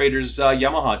with the Traders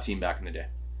Yamaha team back in the day.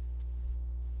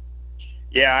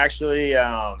 Yeah, actually,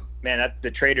 man, that's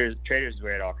the Traders is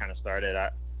where it all kind of started.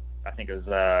 I think it was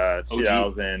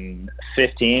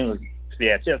 2015.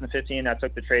 2015. I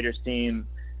took the Traders team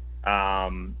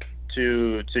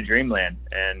to Dreamland,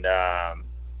 and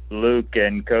Luke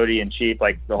and Cody and Chief,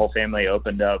 like the whole family,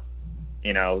 opened up,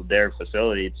 you know, their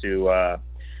facility to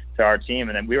our team,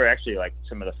 and then we were actually like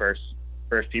some of the first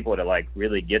people to like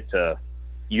really get to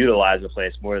utilize the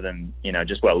place more than, you know,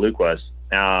 just what Luke was.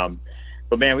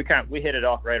 But man, we hit it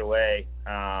off right away.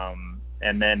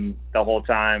 And then the whole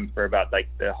time, for about like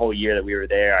the whole year that we were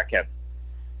there, I kept,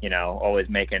 you know, always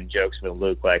making jokes with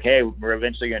Luke, like, hey, we're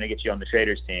eventually going to get you on the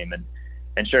Traders team.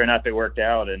 And sure enough, it worked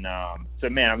out. And so,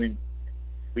 man, I mean,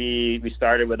 we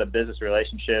started with a business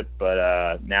relationship,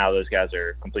 but now those guys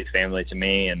are complete family to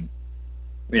me. And,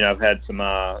 you know, I've had some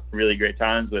really great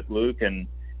times with Luke and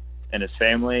his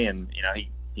family. And, you know,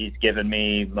 he's given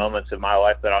me moments of my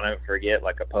life that I'll never forget,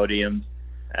 like a podium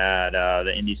at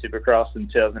the Indy Supercross in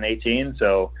 2018.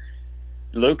 So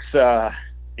Luke's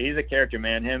he's a character,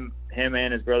 man. Him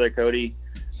and his brother Cody,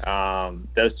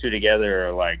 those two together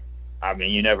are like, I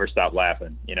mean, you never stop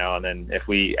laughing, you know. And then if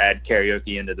we add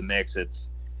karaoke into the mix,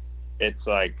 it's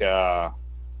like I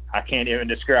can't even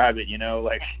describe it, you know.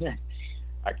 Like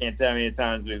I can't tell how many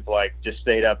times we've like just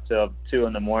stayed up till 2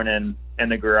 a.m. in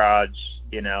the garage,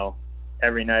 you know,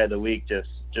 every night of the week, just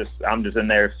I'm just in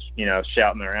there, you know,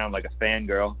 shouting around like a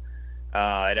fangirl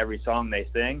at every song they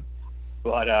sing.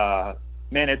 But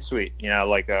man, it's sweet, you know,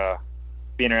 like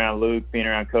being around Luke, being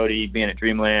around Cody, being at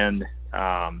Dreamland.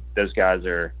 Those guys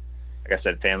are, like I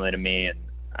said, family to me, and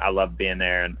I love being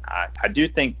there. And I do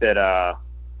think that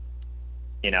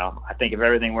you know, I think if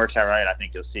everything works out right, I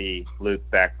think you'll see Luke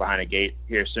back behind a gate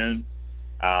here soon.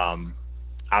 I'm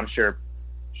sure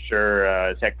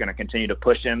as heck going to continue to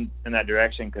push him in that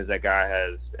direction, because that guy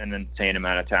has an insane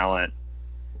amount of talent.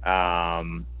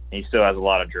 He still has a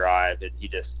lot of drive. He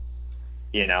just,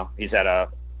 you know, he's had a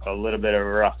little bit of a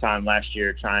rough time last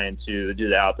year trying to do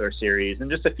the outdoor series, and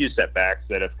just a few setbacks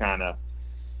that have kind of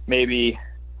maybe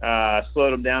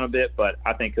slowed him down a bit, but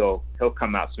I think he'll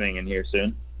come out swinging here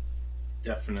soon.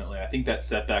 Definitely. I think that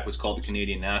setback was called the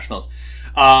Canadian Nationals.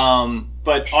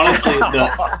 But honestly,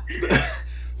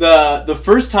 the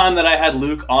first time that I had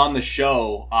Luke on the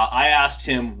show, I asked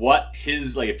him what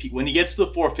his, like, when he gets to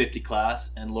the 450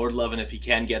 class, and Lord loving if he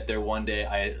can get there one day,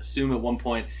 I assume at one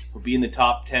point he'll be in the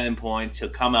top 10 in points. He'll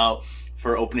come out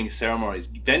for opening ceremonies.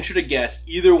 Venture to guess,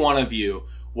 either one of you,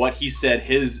 what he said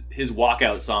his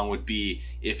walkout song would be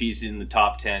if he's in the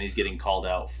top 10. He's getting called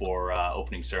out for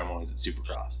opening ceremonies at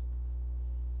Supercross.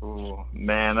 Oh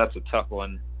man, that's a tough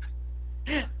one.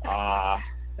 Yeah,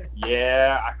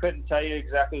 I couldn't tell you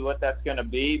exactly what that's gonna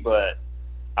be, but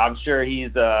I'm sure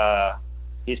he's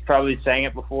probably sang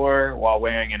it before while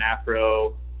wearing an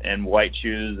afro and white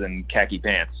shoes and khaki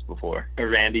pants before. A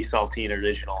Randy Saltine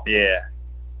original. Yeah.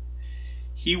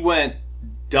 He went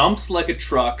dumps like a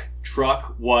truck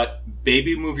what,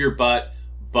 baby move your butt,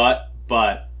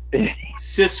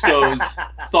 Cisco's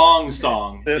thong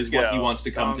song is what he wants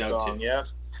to come out to. Yeah.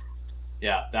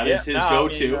 Yeah, that is his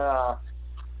go-to.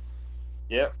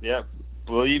 Yep.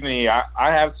 Believe me, I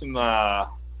have some.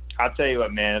 I'll tell you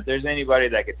what, man. If there's anybody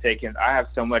that could take him, I have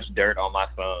so much dirt on my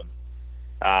phone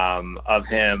of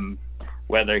him,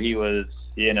 whether he was,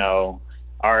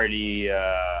 already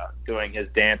doing his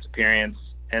dance appearance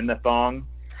in the thong,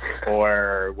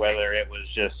 or whether it was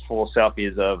just full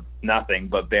selfies of nothing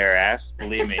but bare ass.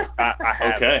 Believe me, I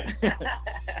have. Okay.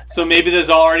 So maybe there's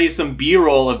already some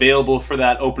B-roll available for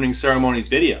that opening ceremonies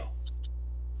video.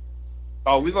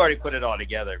 Oh, we've already put it all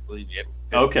together. Believe me.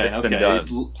 Okay.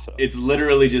 It's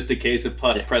literally just a case of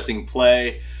pressing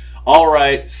play. All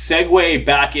right, segue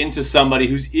back into somebody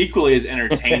who's equally as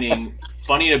entertaining,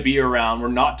 funny to be around. We're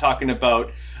not talking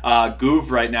about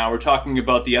Goov right now. We're talking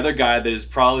about the other guy that has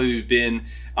probably been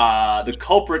the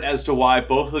culprit as to why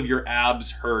both of your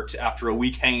abs hurt after a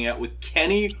week hanging out with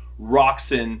Kenny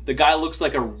Roczen. The guy looks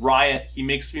like a riot. He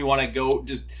makes me want to go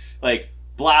just like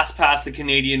blast past the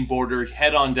Canadian border,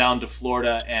 head on down to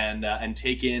Florida, and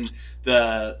take in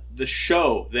the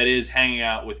show that is hanging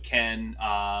out with Ken.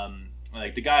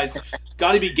 Like, the guy's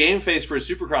got to be game face for a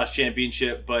Supercross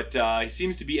championship, but he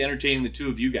seems to be entertaining the two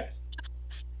of you guys.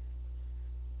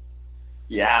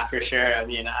 Yeah, for sure. I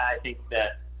mean, I think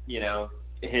that,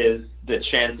 the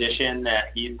transition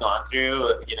that he's gone through,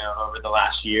 over the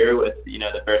last year with,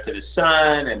 the birth of his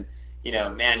son, and,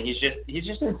 man, he's just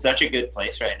in such a good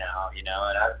place right now, and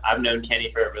I've known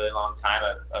Kenny for a really long time.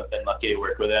 I've been lucky to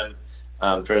work with him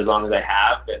for as long as I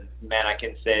have, and man, I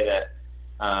can say that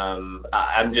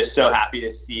I'm just so happy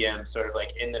to see him sort of like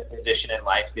in the position in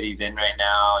life that he's in right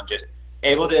now, and just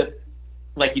able to,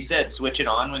 like you said, switch it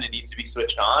on when it needs to be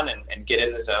switched on, and get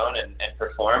in the zone and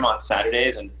perform on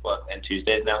Saturdays and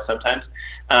Tuesdays now sometimes.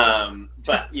 But,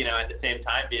 at the same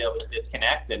time, be able to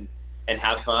disconnect and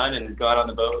have fun and go out on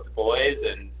the boat with the boys.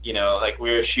 And, like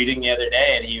we were shooting the other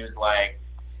day, and he was like,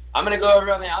 I'm going to go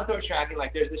over on the outdoor track, and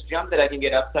like, there's this jump that I can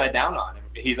get upside down on. And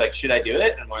he's like, should I do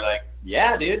it? And we're like,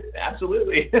 yeah, dude,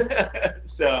 absolutely.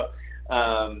 So,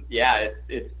 yeah,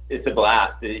 it's a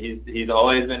blast. He's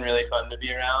always been really fun to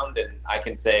be around, and I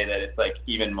can say that it's like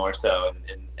even more so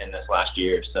in this last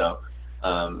year. So,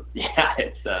 yeah,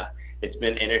 it's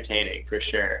been entertaining for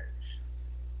sure.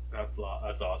 That's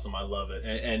awesome. I love it.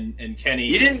 And Kenny,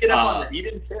 you didn't get up on you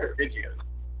didn't share, did you?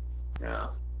 No.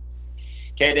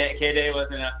 K-Day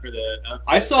wasn't up for the.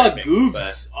 I saw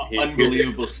Goof's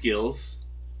unbelievable skills.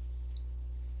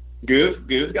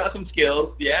 Goof's got some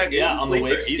skills. Yeah, on the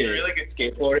wake skate. He's a really good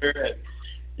skateboarder. And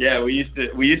yeah, we used to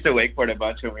wakeboard a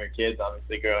bunch when we were kids,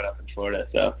 obviously growing up in Florida.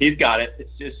 So he's got it.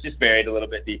 It's just buried a little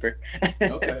bit deeper.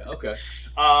 Okay.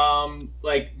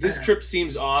 Like, this trip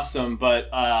seems awesome, but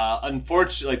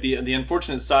unfortunately, like the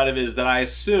unfortunate side of it is that I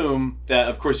assume that,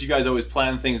 of course, you guys always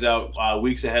plan things out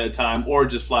weeks ahead of time, or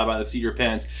just fly by the seat of your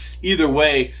pants. Either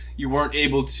way, you weren't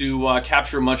able to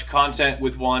capture much content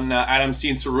with one Adam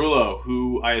Cianciarulo,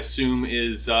 who I assume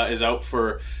is out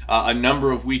for a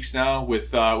number of weeks now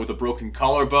with a broken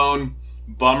collarbone.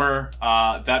 Bummer.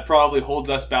 That probably holds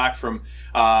us back from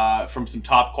some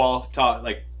top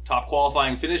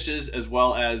qualifying finishes, as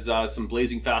well as some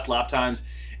blazing fast lap times.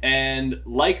 And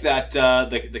like that,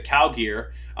 the cow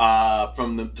gear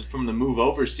from the Move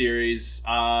Over series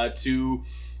to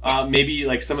maybe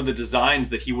like some of the designs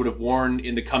that he would have worn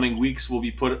in the coming weeks will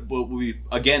be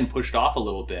again pushed off a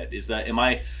little bit. Am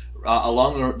I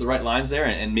along the right lines there?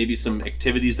 And maybe some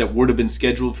activities that would have been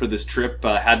scheduled for this trip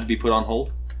had to be put on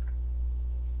hold?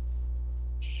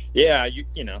 Yeah,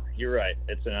 you're right.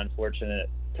 It's an unfortunate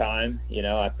time.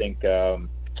 I think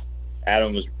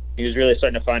Adam was really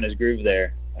starting to find his groove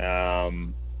there. I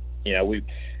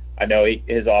know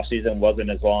his off season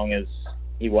wasn't as long as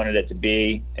he wanted it to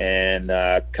be, and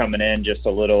coming in just a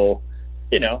little,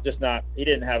 just not, he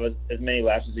didn't have as many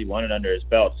laps as he wanted under his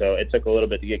belt, so it took a little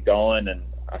bit to get going, and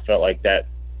I felt like that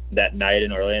night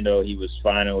in Orlando, he was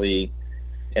finally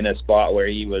in a spot where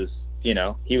he was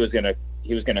gonna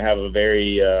have a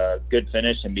very good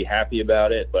finish and be happy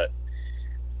about it, but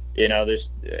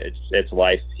it's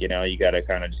life. You got to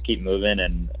kind of just keep moving,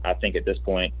 and I think at this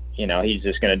point, he's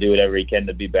just going to do whatever he can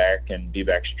to be back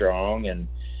strong. And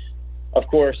of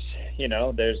course,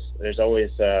 there's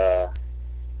always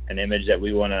an image that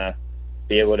we want to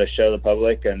be able to show the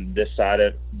public, and this side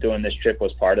of doing this trip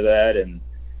was part of that. And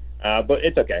but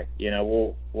it's okay.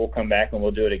 We'll come back and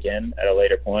we'll do it again at a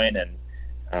later point,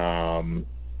 and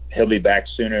he'll be back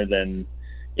sooner than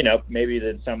maybe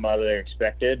than some other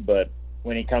expected, but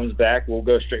when he comes back, we'll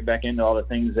go straight back into all the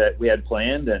things that we had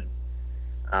planned, and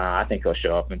I think he'll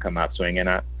show up and come out swinging.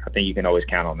 I think you can always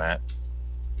count on that.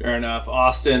 Fair enough.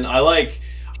 Austin,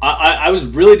 I was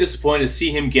really disappointed to see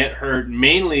him get hurt,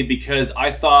 mainly because I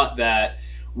thought that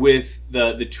with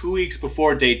the 2 weeks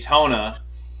before Daytona,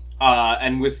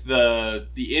 and with the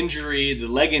injury, the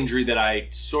leg injury that I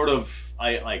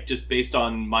just based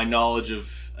on my knowledge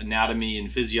of anatomy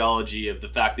and physiology, of the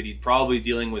fact that he's probably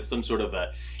dealing with some sort of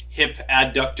a hip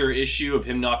adductor issue of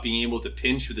him not being able to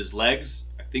pinch with his legs.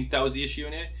 I think that was the issue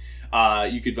in it.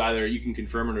 You can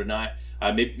confirm it or deny.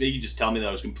 Maybe you just tell me that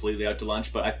I was completely out to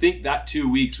lunch, but I think that 2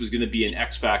 weeks was going to be an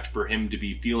X factor for him to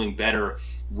be feeling better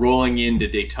rolling into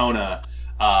Daytona.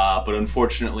 But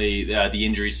unfortunately, the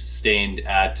injury sustained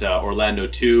at Orlando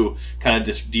 2 kind of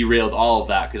just derailed all of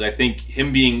that, because I think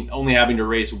him only having to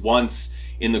race once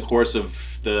in the course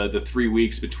of the 3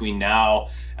 weeks between now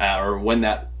or when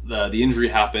the injury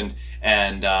happened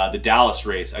and the Dallas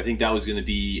race, I think that was going to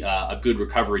be a good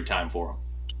recovery time for him.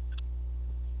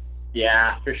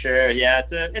 Yeah, for sure. Yeah,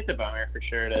 it's a bummer for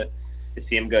sure to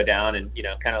see him go down, and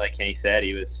kind of like Kenny said,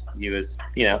 he was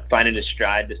finding his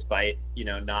stride despite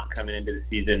not coming into the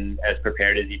season as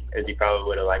prepared as he probably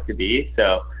would have liked to be.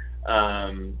 So,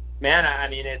 man, I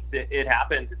mean, it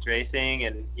happens. It's racing,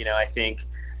 and I think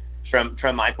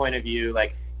from my point of view,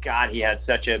 like, God, he had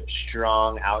such a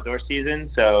strong outdoor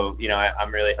season. So,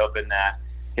 I'm really hoping that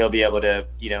he'll be able to,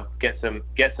 get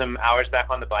some hours back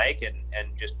on the bike and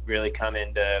just really come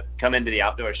into the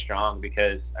outdoors strong,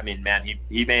 because I mean, man,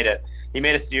 he made a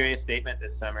serious statement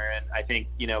this summer, and I think,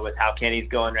 with how Kenny's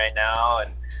going right now,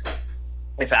 and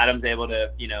if Adam's able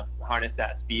to, harness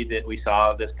that speed that we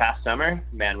saw this past summer,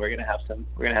 man, we're gonna have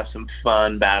some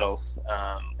fun battles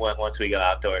once we go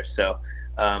outdoors. So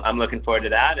I'm looking forward to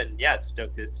that, and yeah,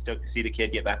 stoked to see the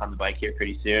kid get back on the bike here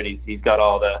pretty soon. He's got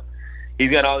all the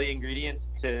ingredients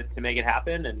to make it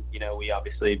happen, and we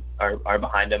obviously are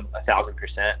behind him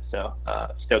 1,000%. So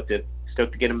stoked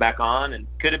to get him back on, and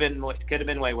could have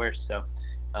been way worse. So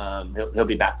he'll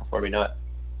be back before we know it.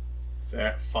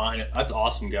 Fair, fine. That's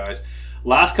awesome, guys.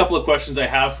 Last couple of questions I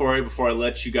have for you before I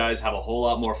let you guys have a whole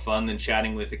lot more fun than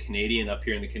chatting with a Canadian up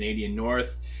here in the Canadian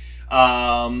North.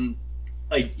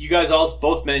 Like you guys all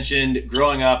both mentioned,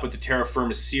 growing up with the Terra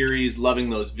Firma series, loving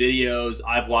those videos.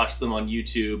 I've watched them on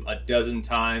YouTube a dozen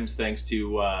times, thanks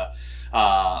to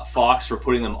Fox for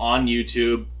putting them on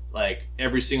YouTube. Like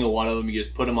every single one of them, you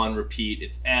just put them on repeat.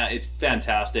 It's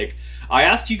fantastic. I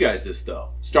asked you guys this though,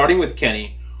 starting with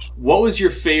Kenny. What was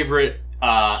your favorite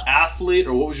athlete,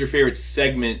 or what was your favorite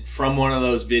segment from one of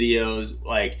those videos?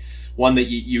 Like one that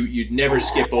you'd never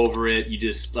skip over it. You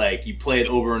just you play it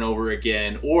over and over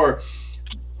again, or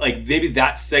like maybe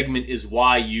that segment is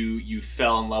why you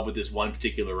fell in love with this one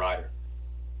particular rider.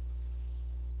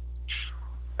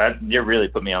 You really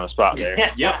put me on the spot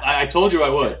there. Yep, I told you I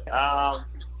would.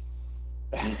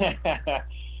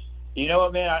 You know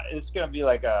what, man? It's gonna be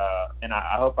and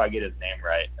I hope I get his name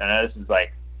right. I know this is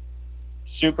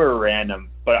super random,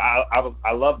 but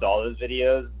I loved all those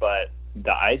videos. But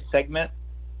the ice segment,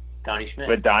 Donnie Schmidt.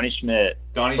 with Donnie Schmidt,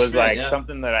 was yeah.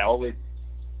 something that I always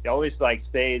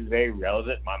stays very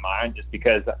relevant in my mind, just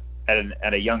because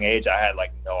at a young age I had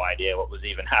no idea what was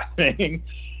even happening.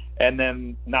 And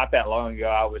then not that long ago,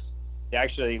 I was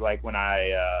actually when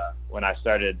I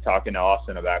started talking to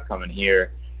Austin about coming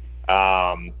here,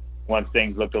 once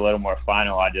things looked a little more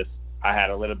final, I had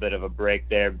a little bit of a break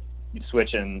there,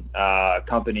 switching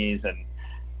companies, and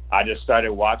I just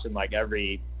started watching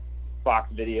every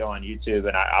Fox video on YouTube,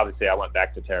 and I went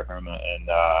back to Terra Firma and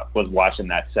was watching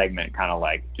that segment, kind of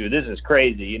dude, this is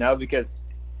crazy, because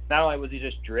not only was he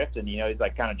just drifting, he's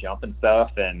kind of jumping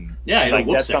stuff, and yeah,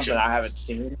 that's section. something I haven't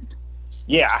seen.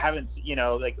 Yeah, I haven't,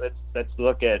 let's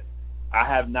look at, I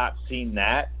have not seen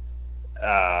that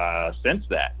since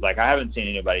that. I haven't seen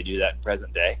anybody do that in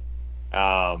present day.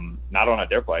 not on a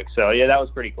dirt bike. So yeah, that was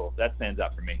pretty cool. That stands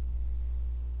out for me.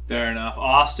 Fair enough.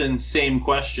 Austin, same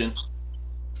question.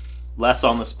 Less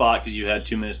on the spot because you had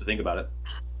 2 minutes to think about it.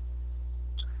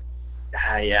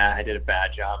 Yeah, I did a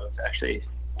bad job of actually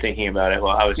thinking about it.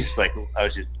 Well, I was just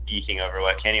geeking over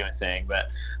what Kenny was saying, but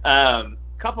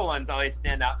couple ones always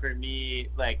stand out for me,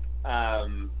 like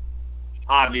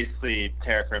obviously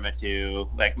Terra Firma 2,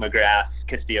 like McGrath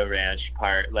Castillo Ranch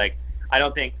part. Like, I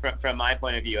don't think from my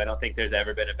point of view, I don't think there's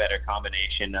ever been a better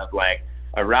combination of like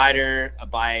a rider, a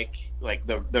bike, like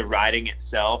the riding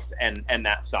itself and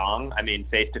that song. I mean,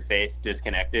 Face to Face,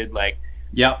 Disconnected, like,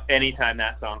 yep. Anytime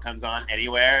that song comes on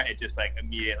anywhere, it just like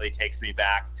immediately takes me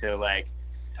back to like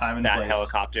time and that place.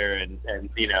 Helicopter and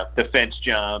you know, the fence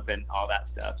jump and all that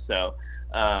stuff. So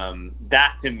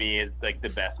that to me is like the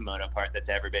best moto part that's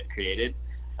ever been created.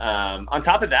 On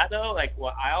top of that though, like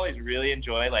what I always really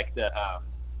enjoy, like the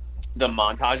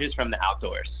montages from the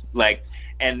outdoors, like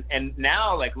and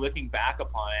now like looking back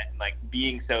upon it and like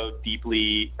being so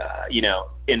deeply you know,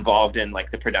 involved in like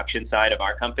the production side of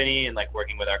our company and like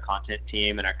working with our content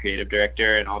team and our creative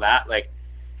director and all that, like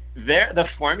the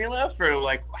formula for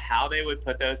like how they would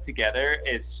put those together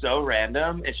is so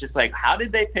random. It's just like, how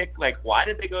did they pick, like, why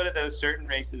did they go to those certain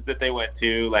races that they went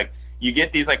to? Like, you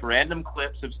get these like random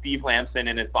clips of Steve Lamson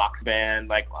in his box van.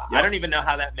 Like, yep. I don't even know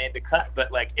how that made the cut, but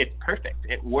like, it's perfect.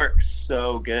 It works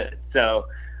so good. So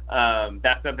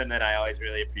that's something that I always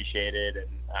really appreciated. And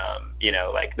you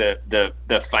know, like the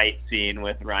fight scene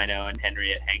with Rhino and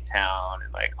Henry at Hangtown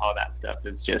and like all that stuff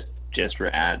is just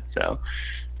rad. So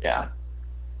yeah.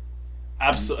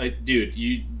 Absolutely, dude.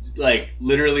 You like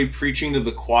literally preaching to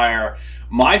the choir.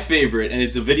 My favorite, and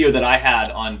it's a video that I had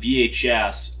on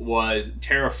VHS, was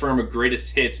Terra Firma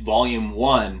Greatest Hits Volume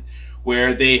 1,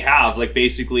 where they have like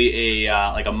basically a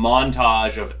like a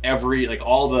montage of every, like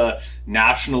all the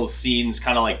national scenes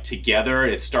kind of like together.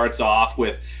 It starts off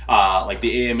with like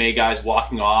the AMA guys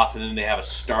walking off, and then they have a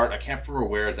start. I can't remember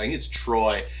where it's. I think it's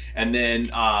Troy, and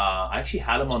then I actually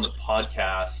had him on the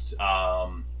podcast.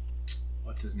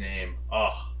 What's his name?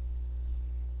 Oh,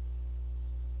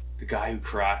 the guy who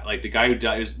crashed, like the guy who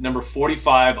died, is number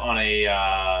 45 on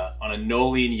a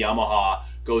no-lean Yamaha,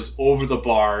 goes over the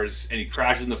bars and he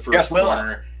crashes in the first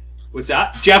corner. What's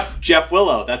that? Jeff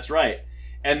Willow. That's right.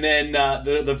 And then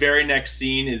the very next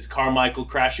scene is Carmichael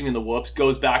crashing in the whoops,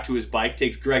 goes back to his bike,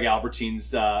 takes Greg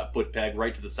Albertine's foot peg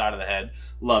right to the side of the head.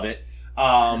 Love it.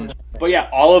 But yeah,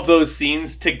 all of those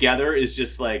scenes together is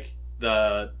just like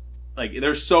like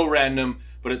they're so random,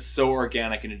 but it's so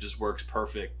organic and it just works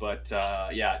perfect. But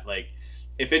yeah, like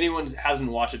if anyone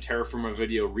hasn't watched a Terra Firma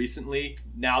video recently,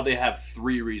 now they have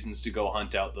 3 reasons to go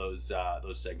hunt out those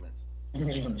segments.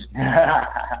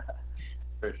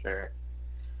 For sure.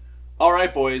 All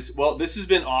right, boys. Well, this has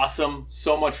been awesome.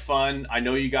 So much fun. I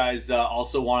know you guys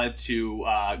also wanted to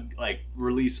like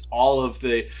release all of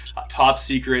the top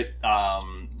secret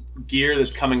gear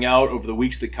that's coming out over the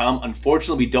weeks that come.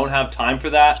 Unfortunately, we don't have time for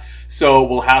that, so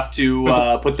we'll have to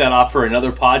put that off for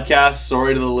another podcast.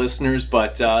 Sorry to the listeners,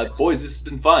 but boys, this has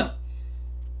been fun.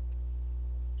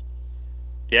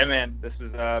 Yeah, man, this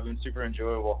has been super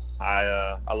enjoyable.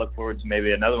 I look forward to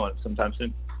maybe another one sometime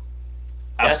soon.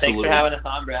 Yeah, Absolutely. Thanks for having us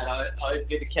on, Brad. Always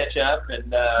good to catch up,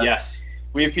 and yes,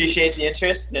 we appreciate the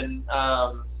interest, and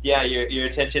yeah, your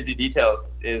attention to details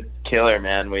is killer,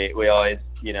 man. We always,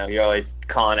 you know, you're always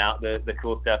calling out the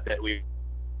cool stuff that we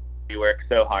work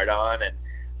so hard on, and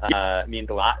it means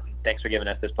a lot. And thanks for giving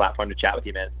us this platform to chat with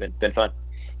you, man. It's been fun.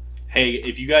 Hey,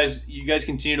 if you guys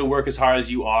continue to work as hard as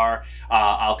you are,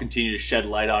 I'll continue to shed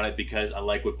light on it because I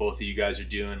like what both of you guys are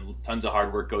doing. Tons of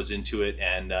hard work goes into it,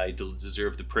 and you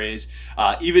deserve the praise.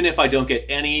 Even if I don't get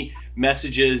any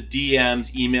messages,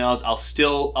 DMs, emails, I'll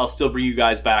still bring you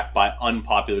guys back by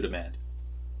unpopular demand.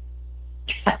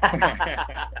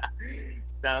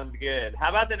 Sounds good. How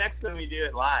about the next time we do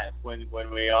it live when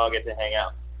we all get to hang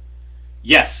out?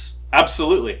 Yes,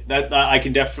 absolutely. That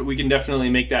we can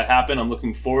definitely make that happen. I'm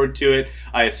looking forward to it.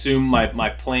 I assume my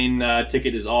plane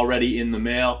ticket is already in the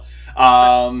mail.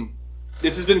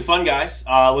 This has been fun, guys.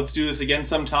 Let's do this again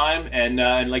sometime,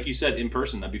 and like you said, in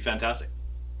person. That'd be fantastic.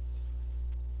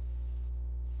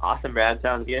 Awesome, Brad.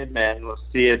 Sounds good, man. We'll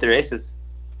see you at the races.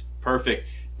 Perfect.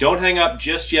 Don't hang up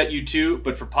just yet, you two.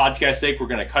 But for podcast sake, we're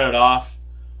going to cut it off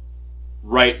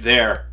right there.